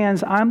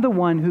understands I'm the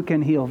one who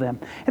can heal them.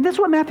 And that's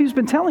what Matthew's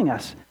been telling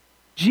us.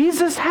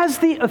 Jesus has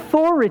the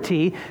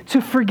authority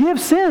to forgive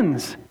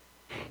sins.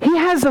 He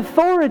has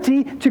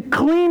authority to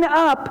clean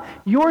up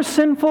your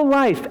sinful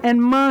life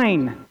and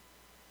mine.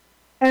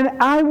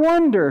 And I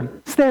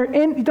wonder,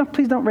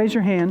 please don't raise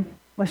your hand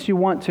unless you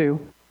want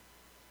to.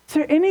 Is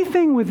there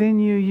anything within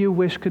you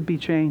wish could be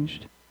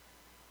changed?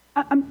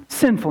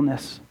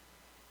 Sinfulness.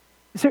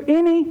 Is there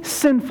any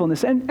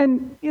sinfulness?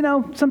 And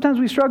sometimes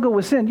we struggle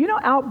with sin.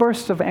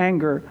 Outbursts of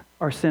anger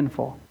are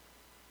sinful.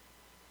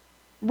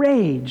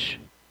 Rage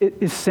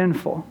is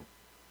sinful.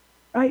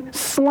 Right?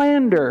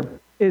 Slander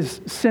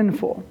is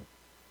sinful.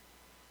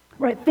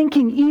 Right?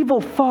 Thinking evil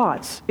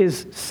thoughts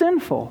is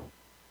sinful.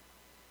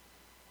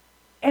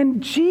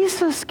 And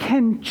Jesus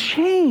can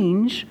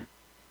change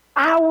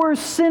our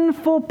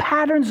sinful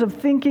patterns of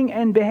thinking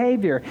and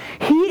behavior.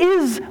 He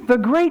is the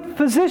great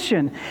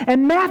physician.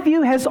 And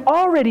Matthew has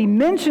already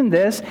mentioned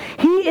this.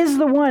 He is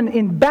the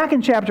one back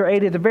in chapter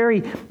 8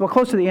 at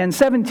close to the end,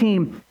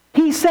 17.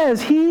 He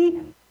says,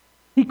 he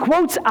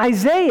quotes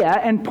Isaiah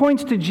and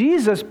points to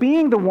Jesus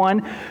being the one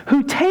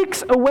who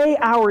takes away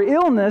our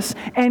illness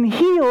and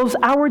heals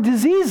our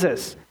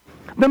diseases.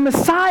 The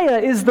Messiah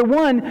is the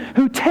one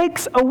who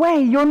takes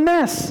away your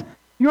mess,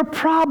 your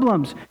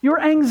problems, your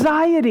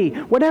anxiety,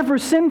 whatever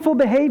sinful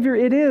behavior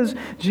it is,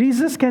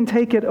 Jesus can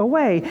take it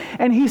away.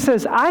 And he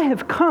says, I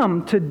have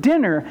come to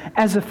dinner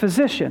as a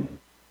physician.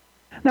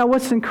 Now,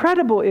 what's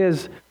incredible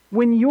is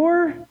when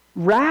you're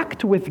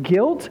racked with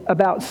guilt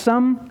about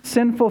some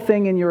sinful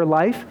thing in your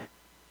life,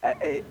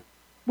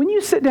 when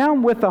you sit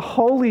down with a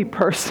holy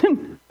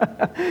person,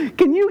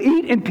 can you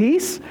eat in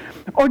peace?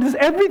 Or does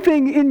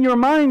everything in your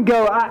mind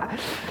go,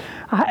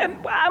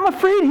 I'm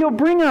afraid he'll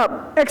bring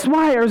up X,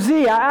 Y, or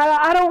Z.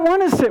 I don't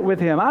want to sit with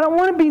him. I don't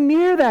want to be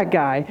near that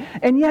guy.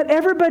 And yet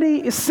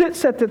everybody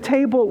sits at the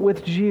table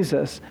with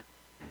Jesus.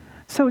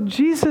 So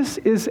Jesus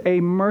is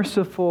a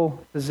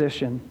merciful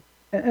physician.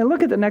 And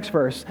look at the next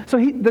verse. So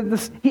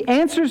he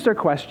answers their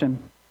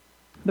question.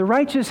 The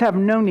righteous have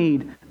no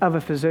need of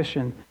a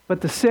physician,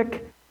 but the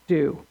sick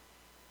do.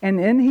 And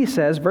then he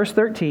says, verse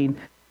 13,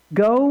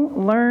 go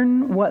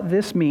learn what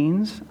this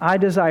means. I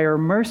desire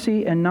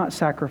mercy and not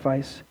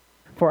sacrifice,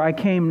 for I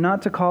came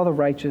not to call the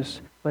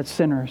righteous, but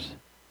sinners.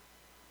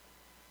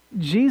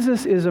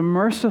 Jesus is a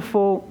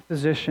merciful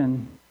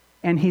physician,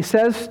 and he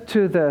says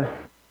to the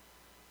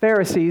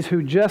Pharisees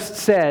who just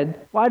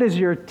said, why does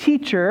your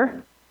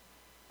teacher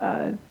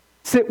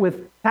sit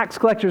with tax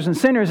collectors and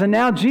sinners? And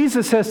now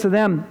Jesus says to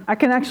them, I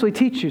can actually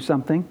teach you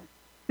something.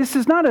 This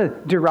is not a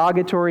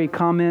derogatory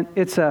comment.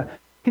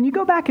 Can you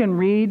go back and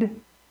read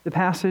the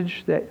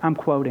passage that I'm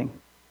quoting?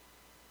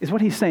 Is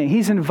what he's saying.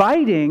 He's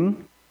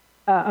inviting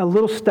a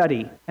little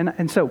study.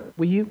 And so,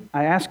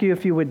 I ask you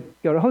if you would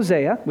go to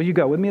Hosea. Will you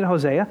go with me to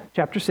Hosea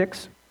chapter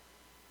 6?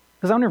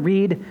 Because I want to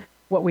read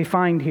what we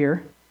find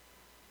here.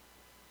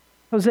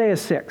 Hosea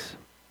 6.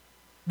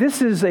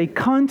 This is a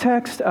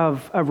context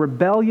of a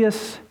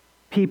rebellious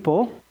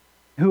people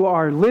who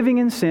are living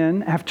in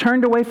sin, have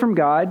turned away from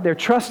God. They're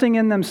trusting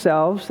in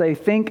themselves. They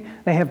think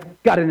they have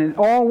gotten it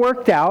all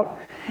worked out.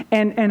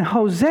 And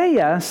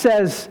Hosea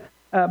says,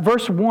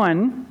 verse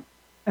 1,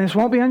 and this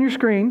won't be on your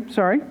screen,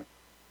 sorry.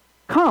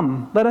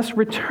 Come, let us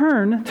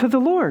return to the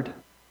Lord.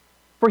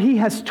 For he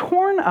has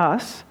torn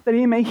us that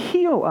he may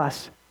heal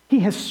us. He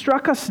has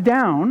struck us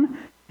down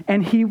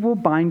and he will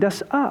bind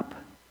us up.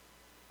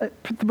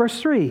 Verse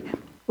 3,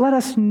 let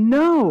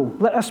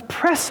us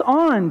press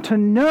on to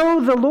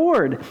know the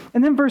Lord.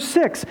 And then verse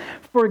 6,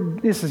 for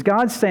this is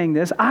God saying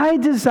this, I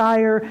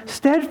desire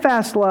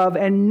steadfast love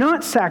and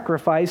not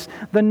sacrifice,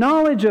 the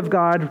knowledge of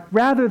God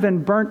rather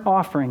than burnt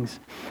offerings.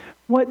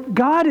 What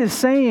God is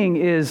saying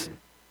is,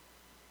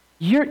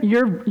 you're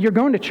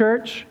going to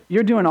church,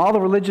 you're doing all the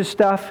religious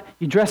stuff,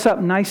 you dress up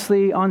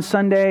nicely on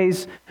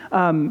Sundays,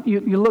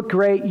 you look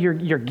great,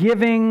 you're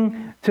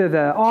giving to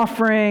the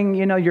offering,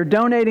 you're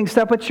donating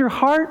stuff, but your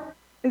heart,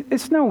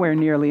 it's nowhere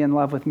nearly in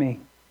love with me.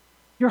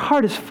 Your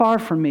heart is far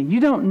from me. You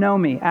don't know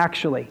me,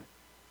 actually.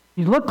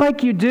 You look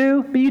like you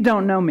do, but you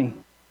don't know me.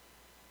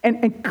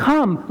 And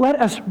come,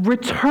 let us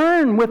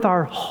return with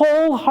our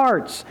whole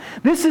hearts.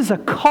 This is a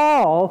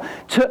call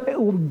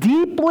to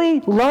deeply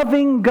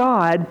loving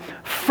God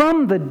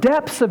from the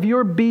depths of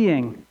your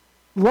being.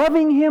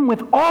 Loving Him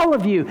with all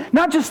of you,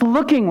 not just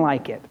looking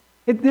like it.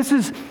 It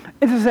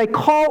is a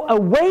call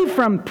away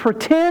from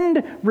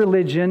pretend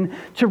religion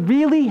to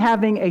really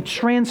having a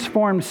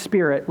transformed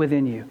spirit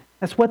within you.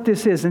 That's what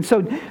this is. And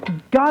so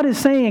God is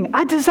saying,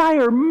 I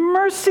desire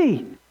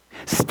mercy.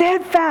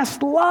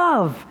 Steadfast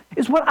love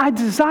is what I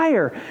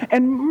desire.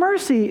 And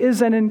mercy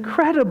is an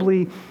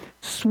incredibly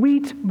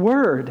sweet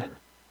word.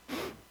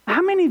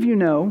 How many of you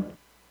know,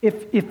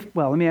 let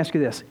me ask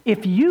you this.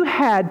 If you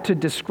had to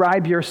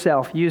describe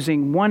yourself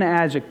using one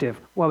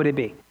adjective, what would it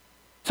be?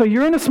 So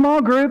you're in a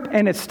small group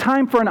and it's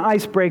time for an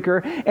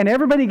icebreaker and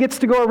everybody gets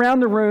to go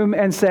around the room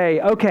and say,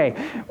 okay,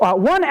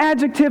 one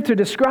adjective to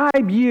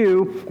describe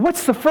you,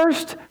 what's the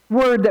first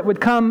word that would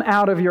come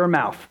out of your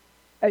mouth?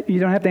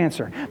 You don't have to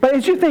answer. But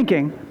as you're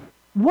thinking,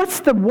 what's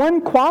the one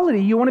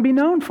quality you want to be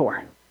known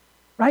for?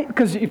 Right?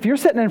 Because if you're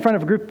sitting in front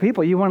of a group of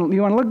people, you want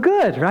to look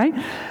good, right?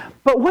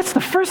 But what's the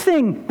first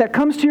thing that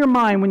comes to your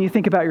mind when you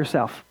think about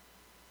yourself?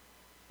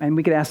 And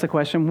we could ask the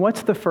question,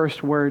 what's the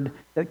first word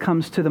that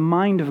comes to the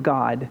mind of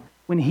God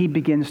when He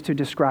begins to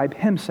describe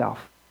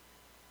Himself?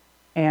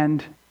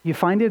 And you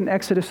find it in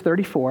Exodus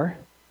 34,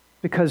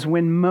 because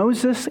when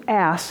Moses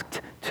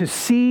asked to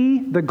see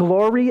the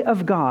glory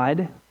of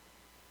God,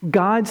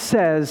 God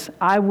says,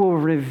 I will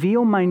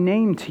reveal my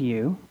name to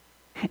you.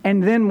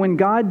 And then when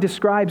God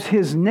describes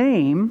His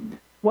name,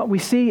 what we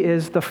see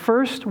is the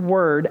first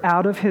word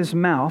out of His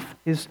mouth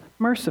is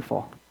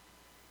merciful.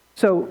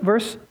 So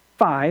verse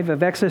 5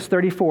 of Exodus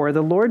 34,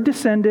 the Lord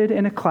descended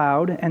in a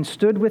cloud and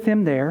stood with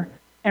him there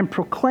and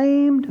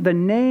proclaimed the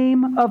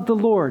name of the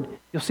Lord.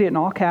 You'll see it in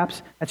all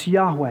caps. That's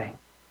Yahweh.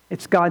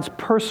 It's God's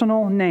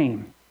personal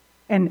name.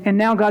 And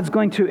now God's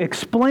going to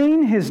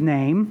explain His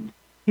name.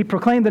 He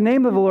proclaimed the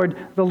name of the Lord.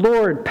 The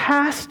Lord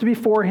passed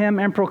before him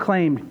and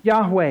proclaimed,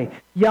 Yahweh,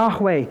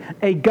 Yahweh,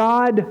 a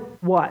God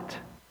what?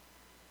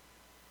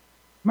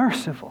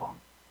 Merciful.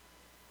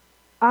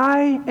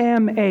 I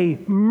am a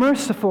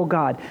merciful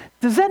God.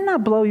 Does that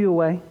not blow you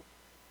away?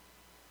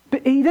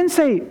 But He didn't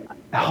say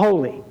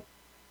holy.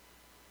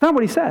 That's not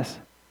what He says.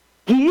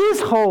 He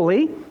is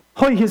holy.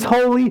 He is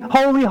holy,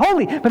 holy,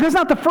 holy. But that's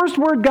not the first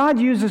word God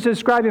uses to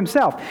describe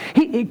Himself.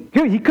 He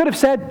could have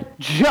said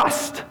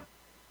just.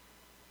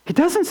 He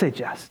doesn't say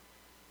just.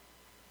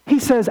 He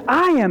says,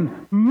 I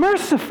am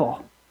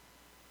merciful.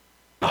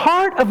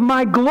 Part of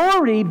my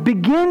glory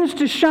begins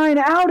to shine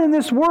out in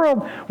this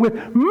world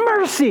with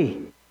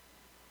mercy.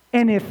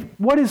 And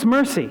what is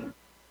mercy?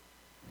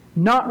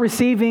 Not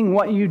receiving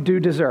what you do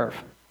deserve.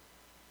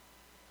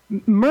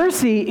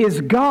 Mercy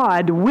is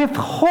God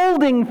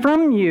withholding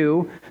from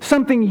you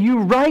something you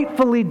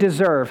rightfully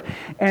deserve.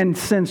 And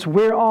since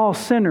we're all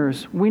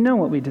sinners, we know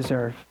what we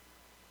deserve.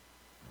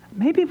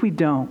 Maybe we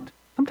don't.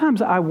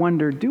 Sometimes I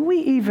wonder, do we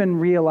even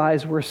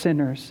realize we're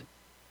sinners?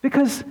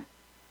 Because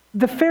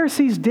the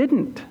Pharisees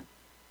didn't.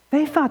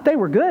 They thought they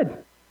were good.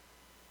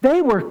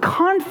 They were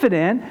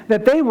confident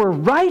that they were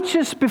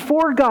righteous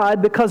before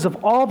God because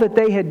of all that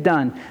they had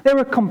done. They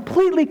were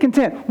completely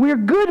content. We're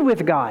good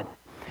with God.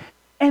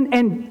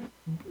 And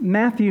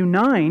Matthew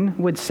 9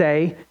 would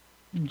say,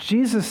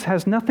 Jesus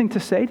has nothing to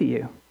say to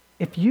you.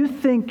 If you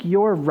think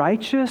you're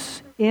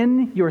righteous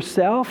in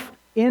yourself,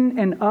 in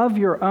and of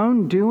your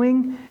own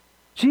doing,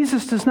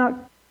 Jesus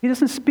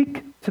doesn't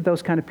speak to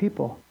those kind of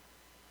people.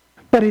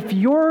 But if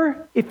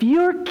you're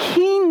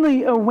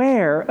keenly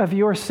aware of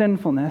your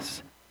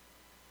sinfulness,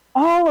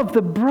 all of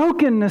the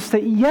brokenness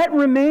that yet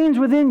remains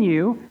within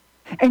you,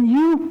 and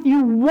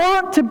you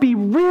want to be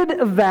rid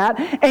of that,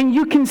 and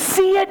you can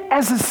see it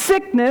as a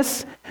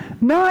sickness,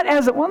 not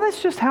as well,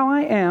 that's just how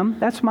I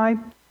am.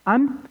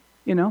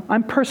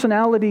 I'm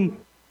personality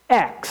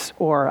X,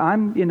 or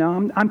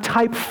I'm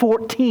type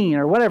 14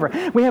 or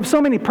whatever. We have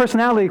so many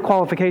personality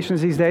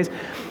qualifications these days.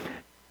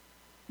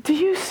 Do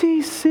you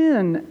see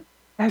sin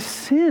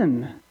as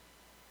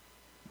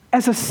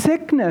a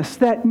sickness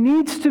that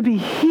needs to be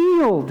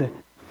healed?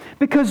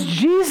 Because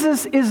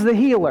Jesus is the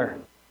healer.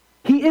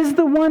 He is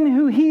the one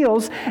who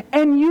heals,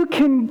 and you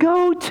can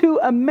go to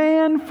a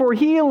man for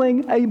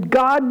healing, a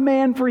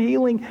God-man for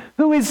healing,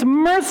 who is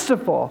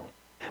merciful,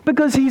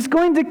 because he's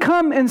going to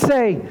come and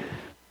say,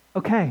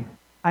 okay,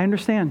 I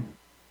understand.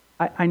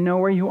 I know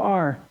where you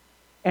are,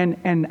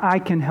 and I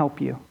can help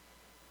you.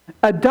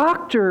 A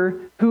doctor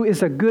who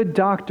is a good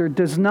doctor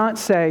does not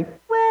say,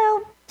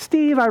 well,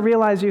 Steve, I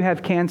realize you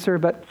have cancer,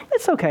 but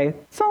it's okay.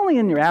 It's only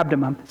in your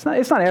abdomen. It's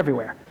not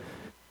everywhere.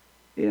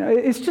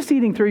 It's just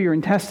eating through your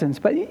intestines,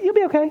 but you'll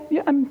be okay.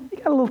 You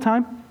got a little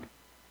time.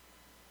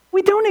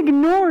 We don't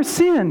ignore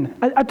sin.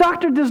 A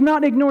doctor does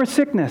not ignore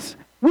sickness.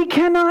 We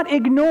cannot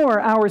ignore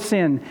our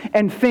sin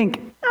and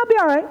think, I'll be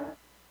all right.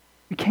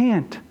 You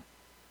can't.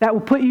 That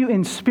will put you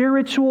in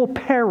spiritual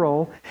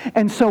peril.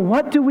 And so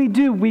what do?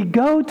 We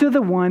go to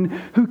the one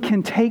who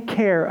can take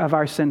care of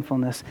our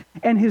sinfulness.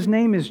 And his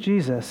name is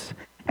Jesus.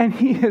 And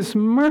he is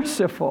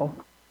merciful.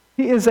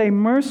 He is a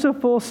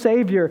merciful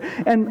Savior.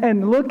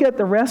 And look at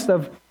the rest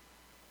of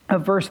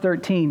verse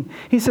 13.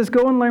 He says,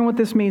 go and learn what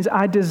this means.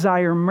 I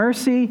desire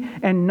mercy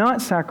and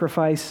not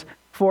sacrifice,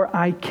 for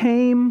I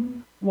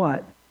came,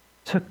 what?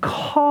 To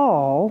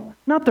call,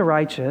 not the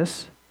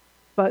righteous,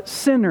 but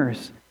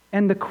sinners.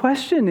 And the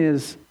question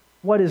is,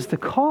 what is the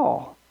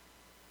call?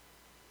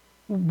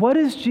 What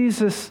is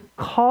Jesus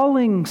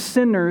calling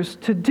sinners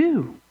to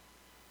do?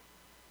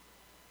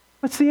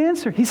 What's the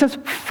answer? He says,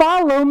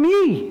 follow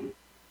me.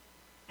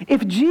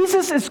 If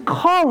Jesus is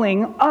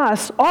calling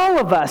us, all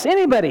of us,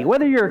 anybody,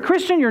 whether you're a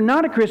Christian, you're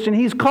not a Christian,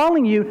 he's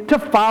calling you to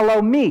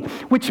follow me,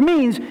 which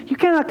means you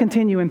cannot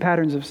continue in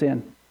patterns of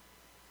sin.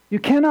 You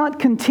cannot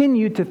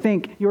continue to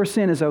think your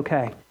sin is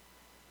okay.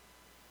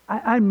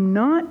 I'm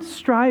not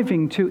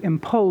striving to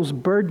impose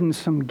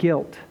burdensome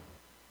guilt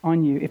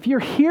on you. If you're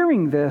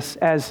hearing this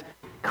as,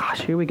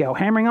 gosh, here we go,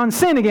 hammering on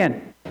sin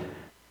again.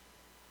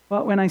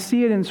 Well, when I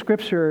see it in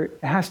Scripture,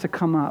 it has to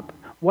come up.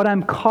 What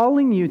I'm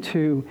calling you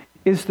to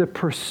is the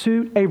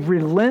pursuit, a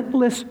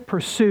relentless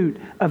pursuit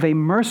of a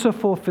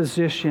merciful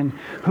physician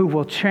who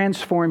will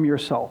transform your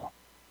soul.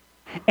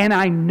 And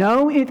I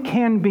know it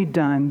can be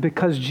done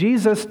because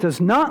Jesus does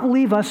not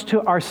leave us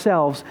to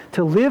ourselves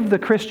to live the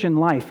Christian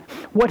life.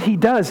 What he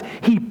does,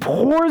 he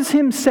pours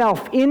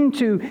himself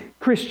into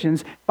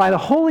Christians by the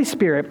Holy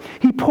Spirit.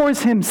 He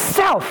pours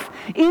himself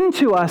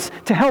into us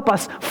to help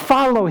us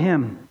follow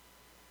him.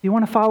 Do you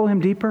want to follow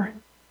him deeper?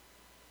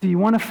 Do you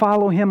want to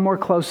follow him more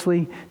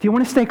closely? Do you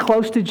want to stay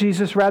close to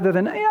Jesus rather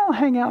than, I'll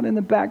hang out in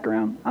the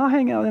background. I'll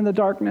hang out in the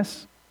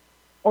darkness.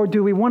 Or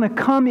do we want to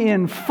come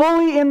in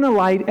fully in the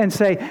light and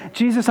say,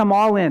 Jesus, I'm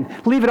all in.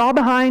 Leave it all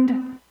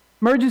behind.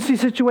 Emergency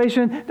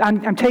situation.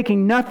 I'm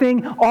taking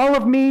nothing. All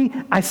of me,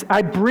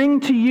 I bring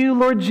to you,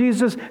 Lord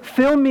Jesus.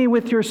 Fill me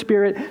with your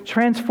Spirit.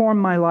 Transform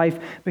my life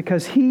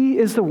because he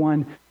is the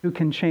one who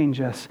can change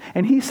us.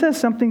 And he says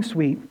something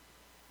sweet.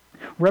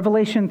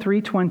 Revelation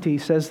 3:20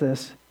 says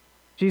this.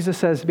 Jesus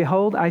says,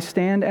 behold, I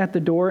stand at the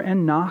door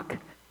and knock.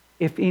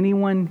 If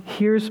anyone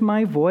hears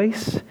my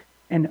voice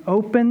and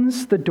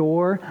opens the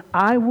door,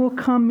 I will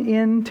come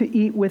in to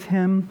eat with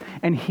him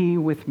and he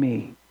with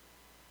me.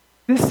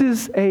 This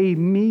is a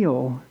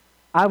meal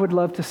I would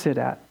love to sit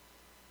at.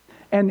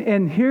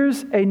 And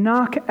here's a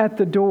knock at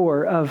the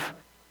door of,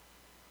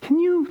 can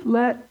you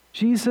let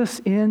Jesus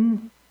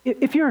in?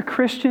 If you're a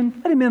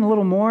Christian, let him in a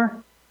little more.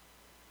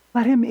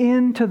 Let him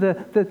into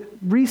the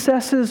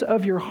recesses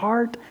of your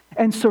heart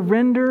and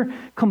surrender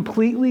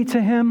completely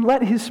to him.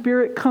 Let his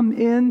Spirit come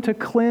in to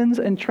cleanse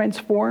and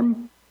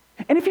transform.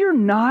 And if you're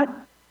not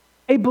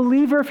a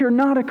believer, if you're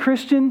not a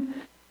Christian,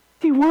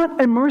 do you want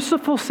a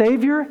merciful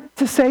Savior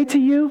to say to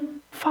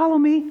you, follow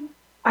me?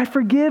 I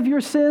forgive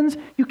your sins.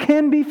 You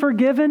can be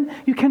forgiven.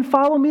 You can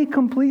follow me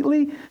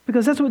completely.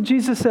 Because that's what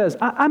Jesus says.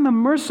 I'm a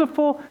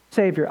merciful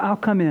Savior. I'll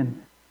come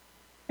in.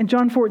 In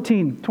John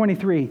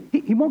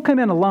 14:23, he won't come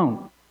in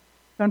alone.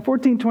 John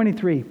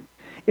 14:23,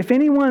 if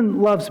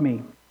anyone loves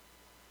me,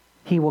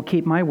 he will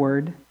keep my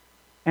word,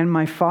 and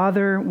my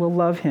Father will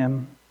love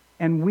him,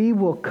 and we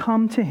will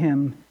come to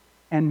him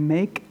and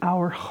make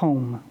our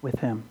home with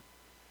him.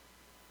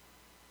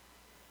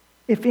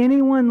 If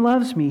anyone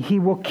loves me, he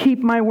will keep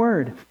my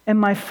word, and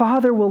my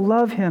Father will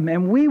love him,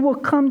 and we will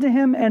come to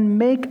him and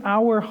make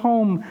our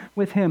home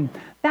with him.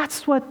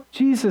 That's what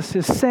Jesus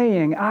is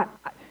saying.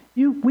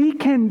 We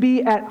can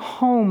be at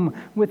home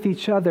with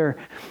each other,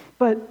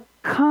 but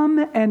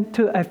come and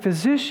to a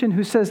physician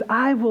who says,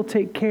 I will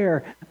take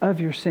care of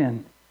your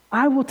sin.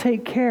 I will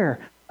take care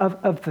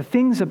of the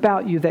things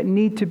about you that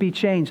need to be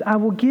changed. I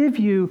will give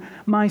you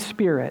my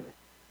Spirit.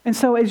 And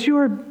so as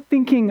you're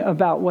thinking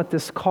about what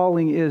this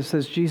calling is,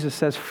 as Jesus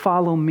says,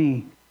 follow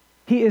me,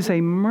 he is a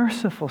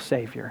merciful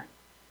Savior.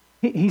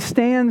 He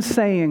stands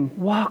saying,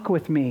 walk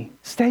with me,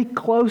 stay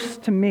close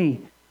to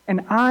me,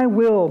 and I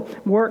will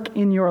work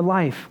in your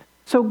life.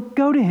 So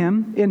go to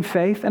him in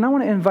faith, and I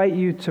want to invite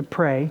you to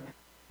pray.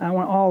 I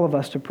want all of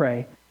us to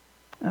pray,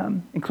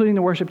 including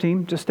the worship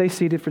team. Just stay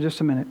seated for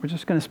just a minute. We're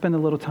just going to spend a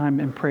little time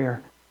in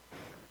prayer.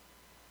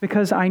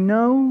 Because I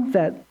know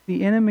that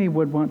the enemy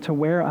would want to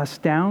wear us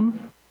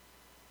down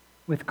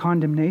with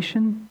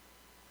condemnation,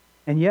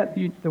 and yet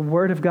the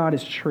word of God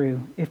is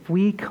true. If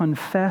we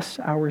confess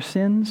our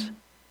sins,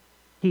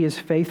 he is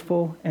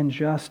faithful and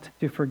just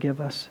to forgive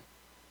us.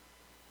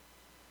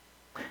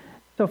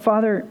 So,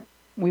 Father,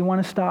 we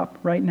want to stop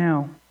right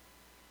now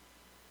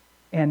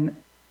and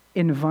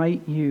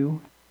invite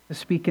you to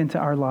speak into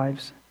our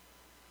lives.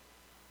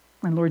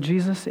 And Lord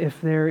Jesus,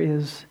 if there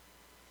is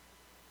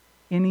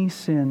any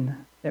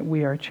sin that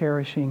we are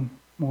cherishing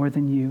more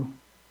than you,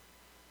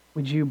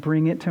 would you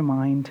bring it to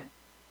mind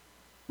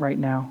right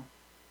now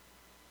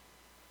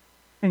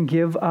and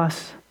give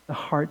us the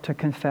heart to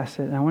confess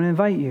it? And I want to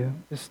invite you,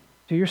 just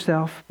to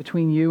yourself,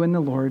 between you and the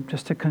Lord,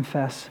 just to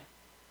confess.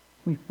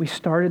 We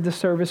started the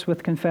service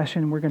with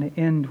confession. We're going to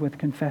end with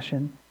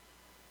confession.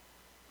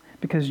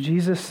 Because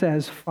Jesus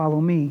says, follow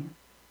me.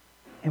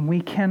 And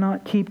we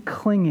cannot keep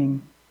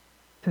clinging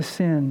to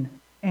sin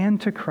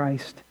and to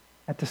Christ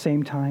at the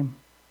same time.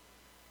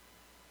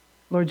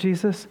 Lord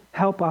Jesus,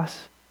 help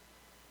us.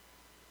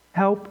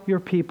 Help your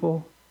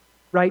people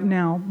right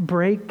now.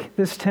 Break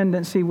this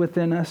tendency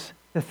within us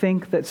to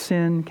think that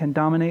sin can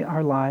dominate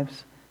our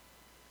lives.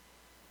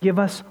 Give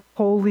us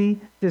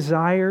holy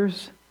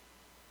desires.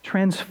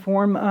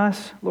 Transform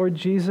us, Lord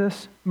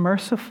Jesus.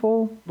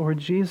 Merciful, Lord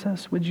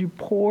Jesus, would you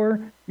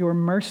pour your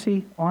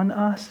mercy on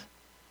us?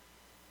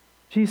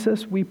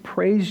 Jesus, we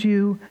praise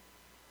you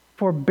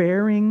for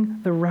bearing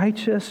the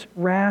righteous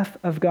wrath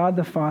of God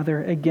the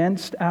Father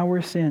against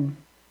our sin,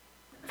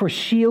 for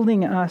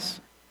shielding us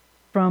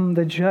from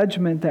the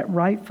judgment that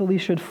rightfully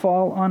should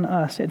fall on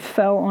us. It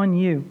fell on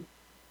you.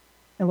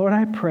 And Lord,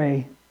 I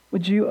pray,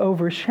 would you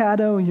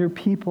overshadow your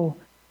people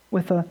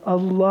with a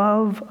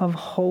love of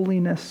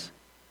holiness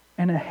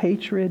and a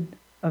hatred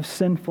of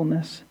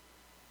sinfulness.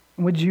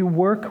 Would you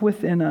work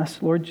within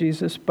us, Lord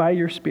Jesus, by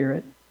your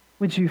Spirit?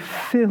 Would you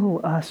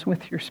fill us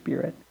with your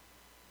Spirit?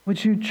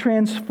 Would you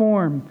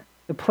transform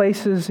the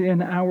places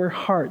in our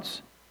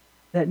hearts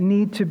that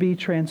need to be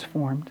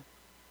transformed?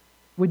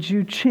 Would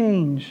you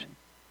change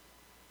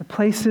the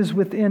places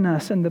within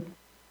us and the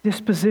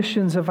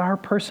dispositions of our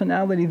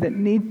personality that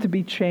need to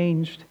be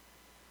changed?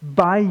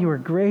 By your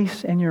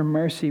grace and your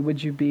mercy,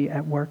 would you be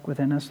at work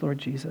within us, Lord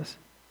Jesus?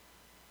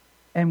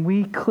 And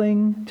we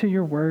cling to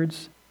your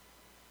words.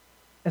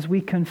 As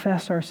we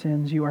confess our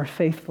sins, you are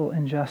faithful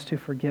and just to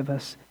forgive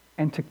us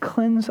and to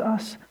cleanse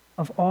us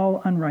of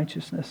all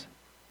unrighteousness.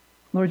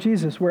 Lord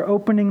Jesus, we're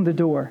opening the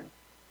door.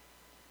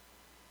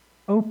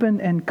 Open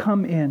and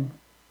come in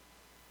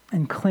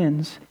and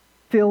cleanse.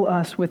 Fill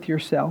us with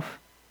yourself.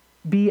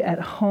 Be at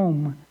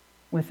home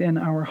within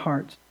our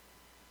hearts.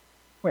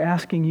 We're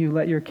asking you,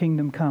 let your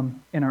kingdom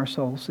come in our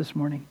souls this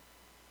morning.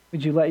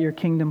 Would you let your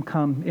kingdom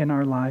come in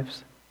our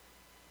lives?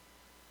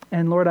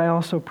 And Lord, I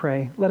also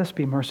pray, let us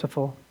be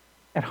merciful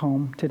at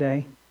home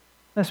today.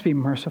 Let's be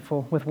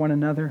merciful with one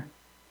another.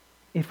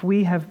 If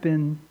we have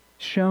been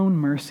shown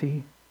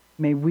mercy,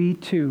 may we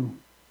too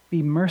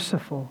be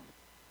merciful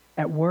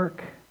at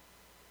work,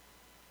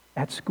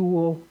 at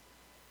school,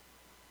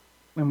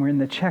 when we're in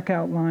the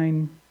checkout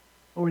line,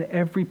 or at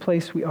every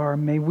place we are.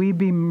 May we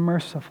be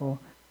merciful,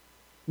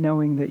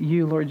 knowing that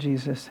you, Lord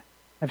Jesus,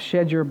 have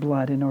shed your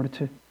blood in order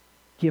to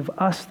give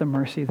us the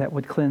mercy that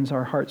would cleanse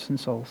our hearts and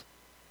souls.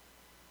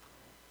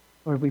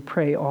 Lord, we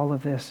pray all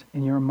of this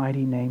in your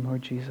mighty name,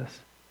 Lord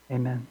Jesus.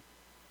 Amen.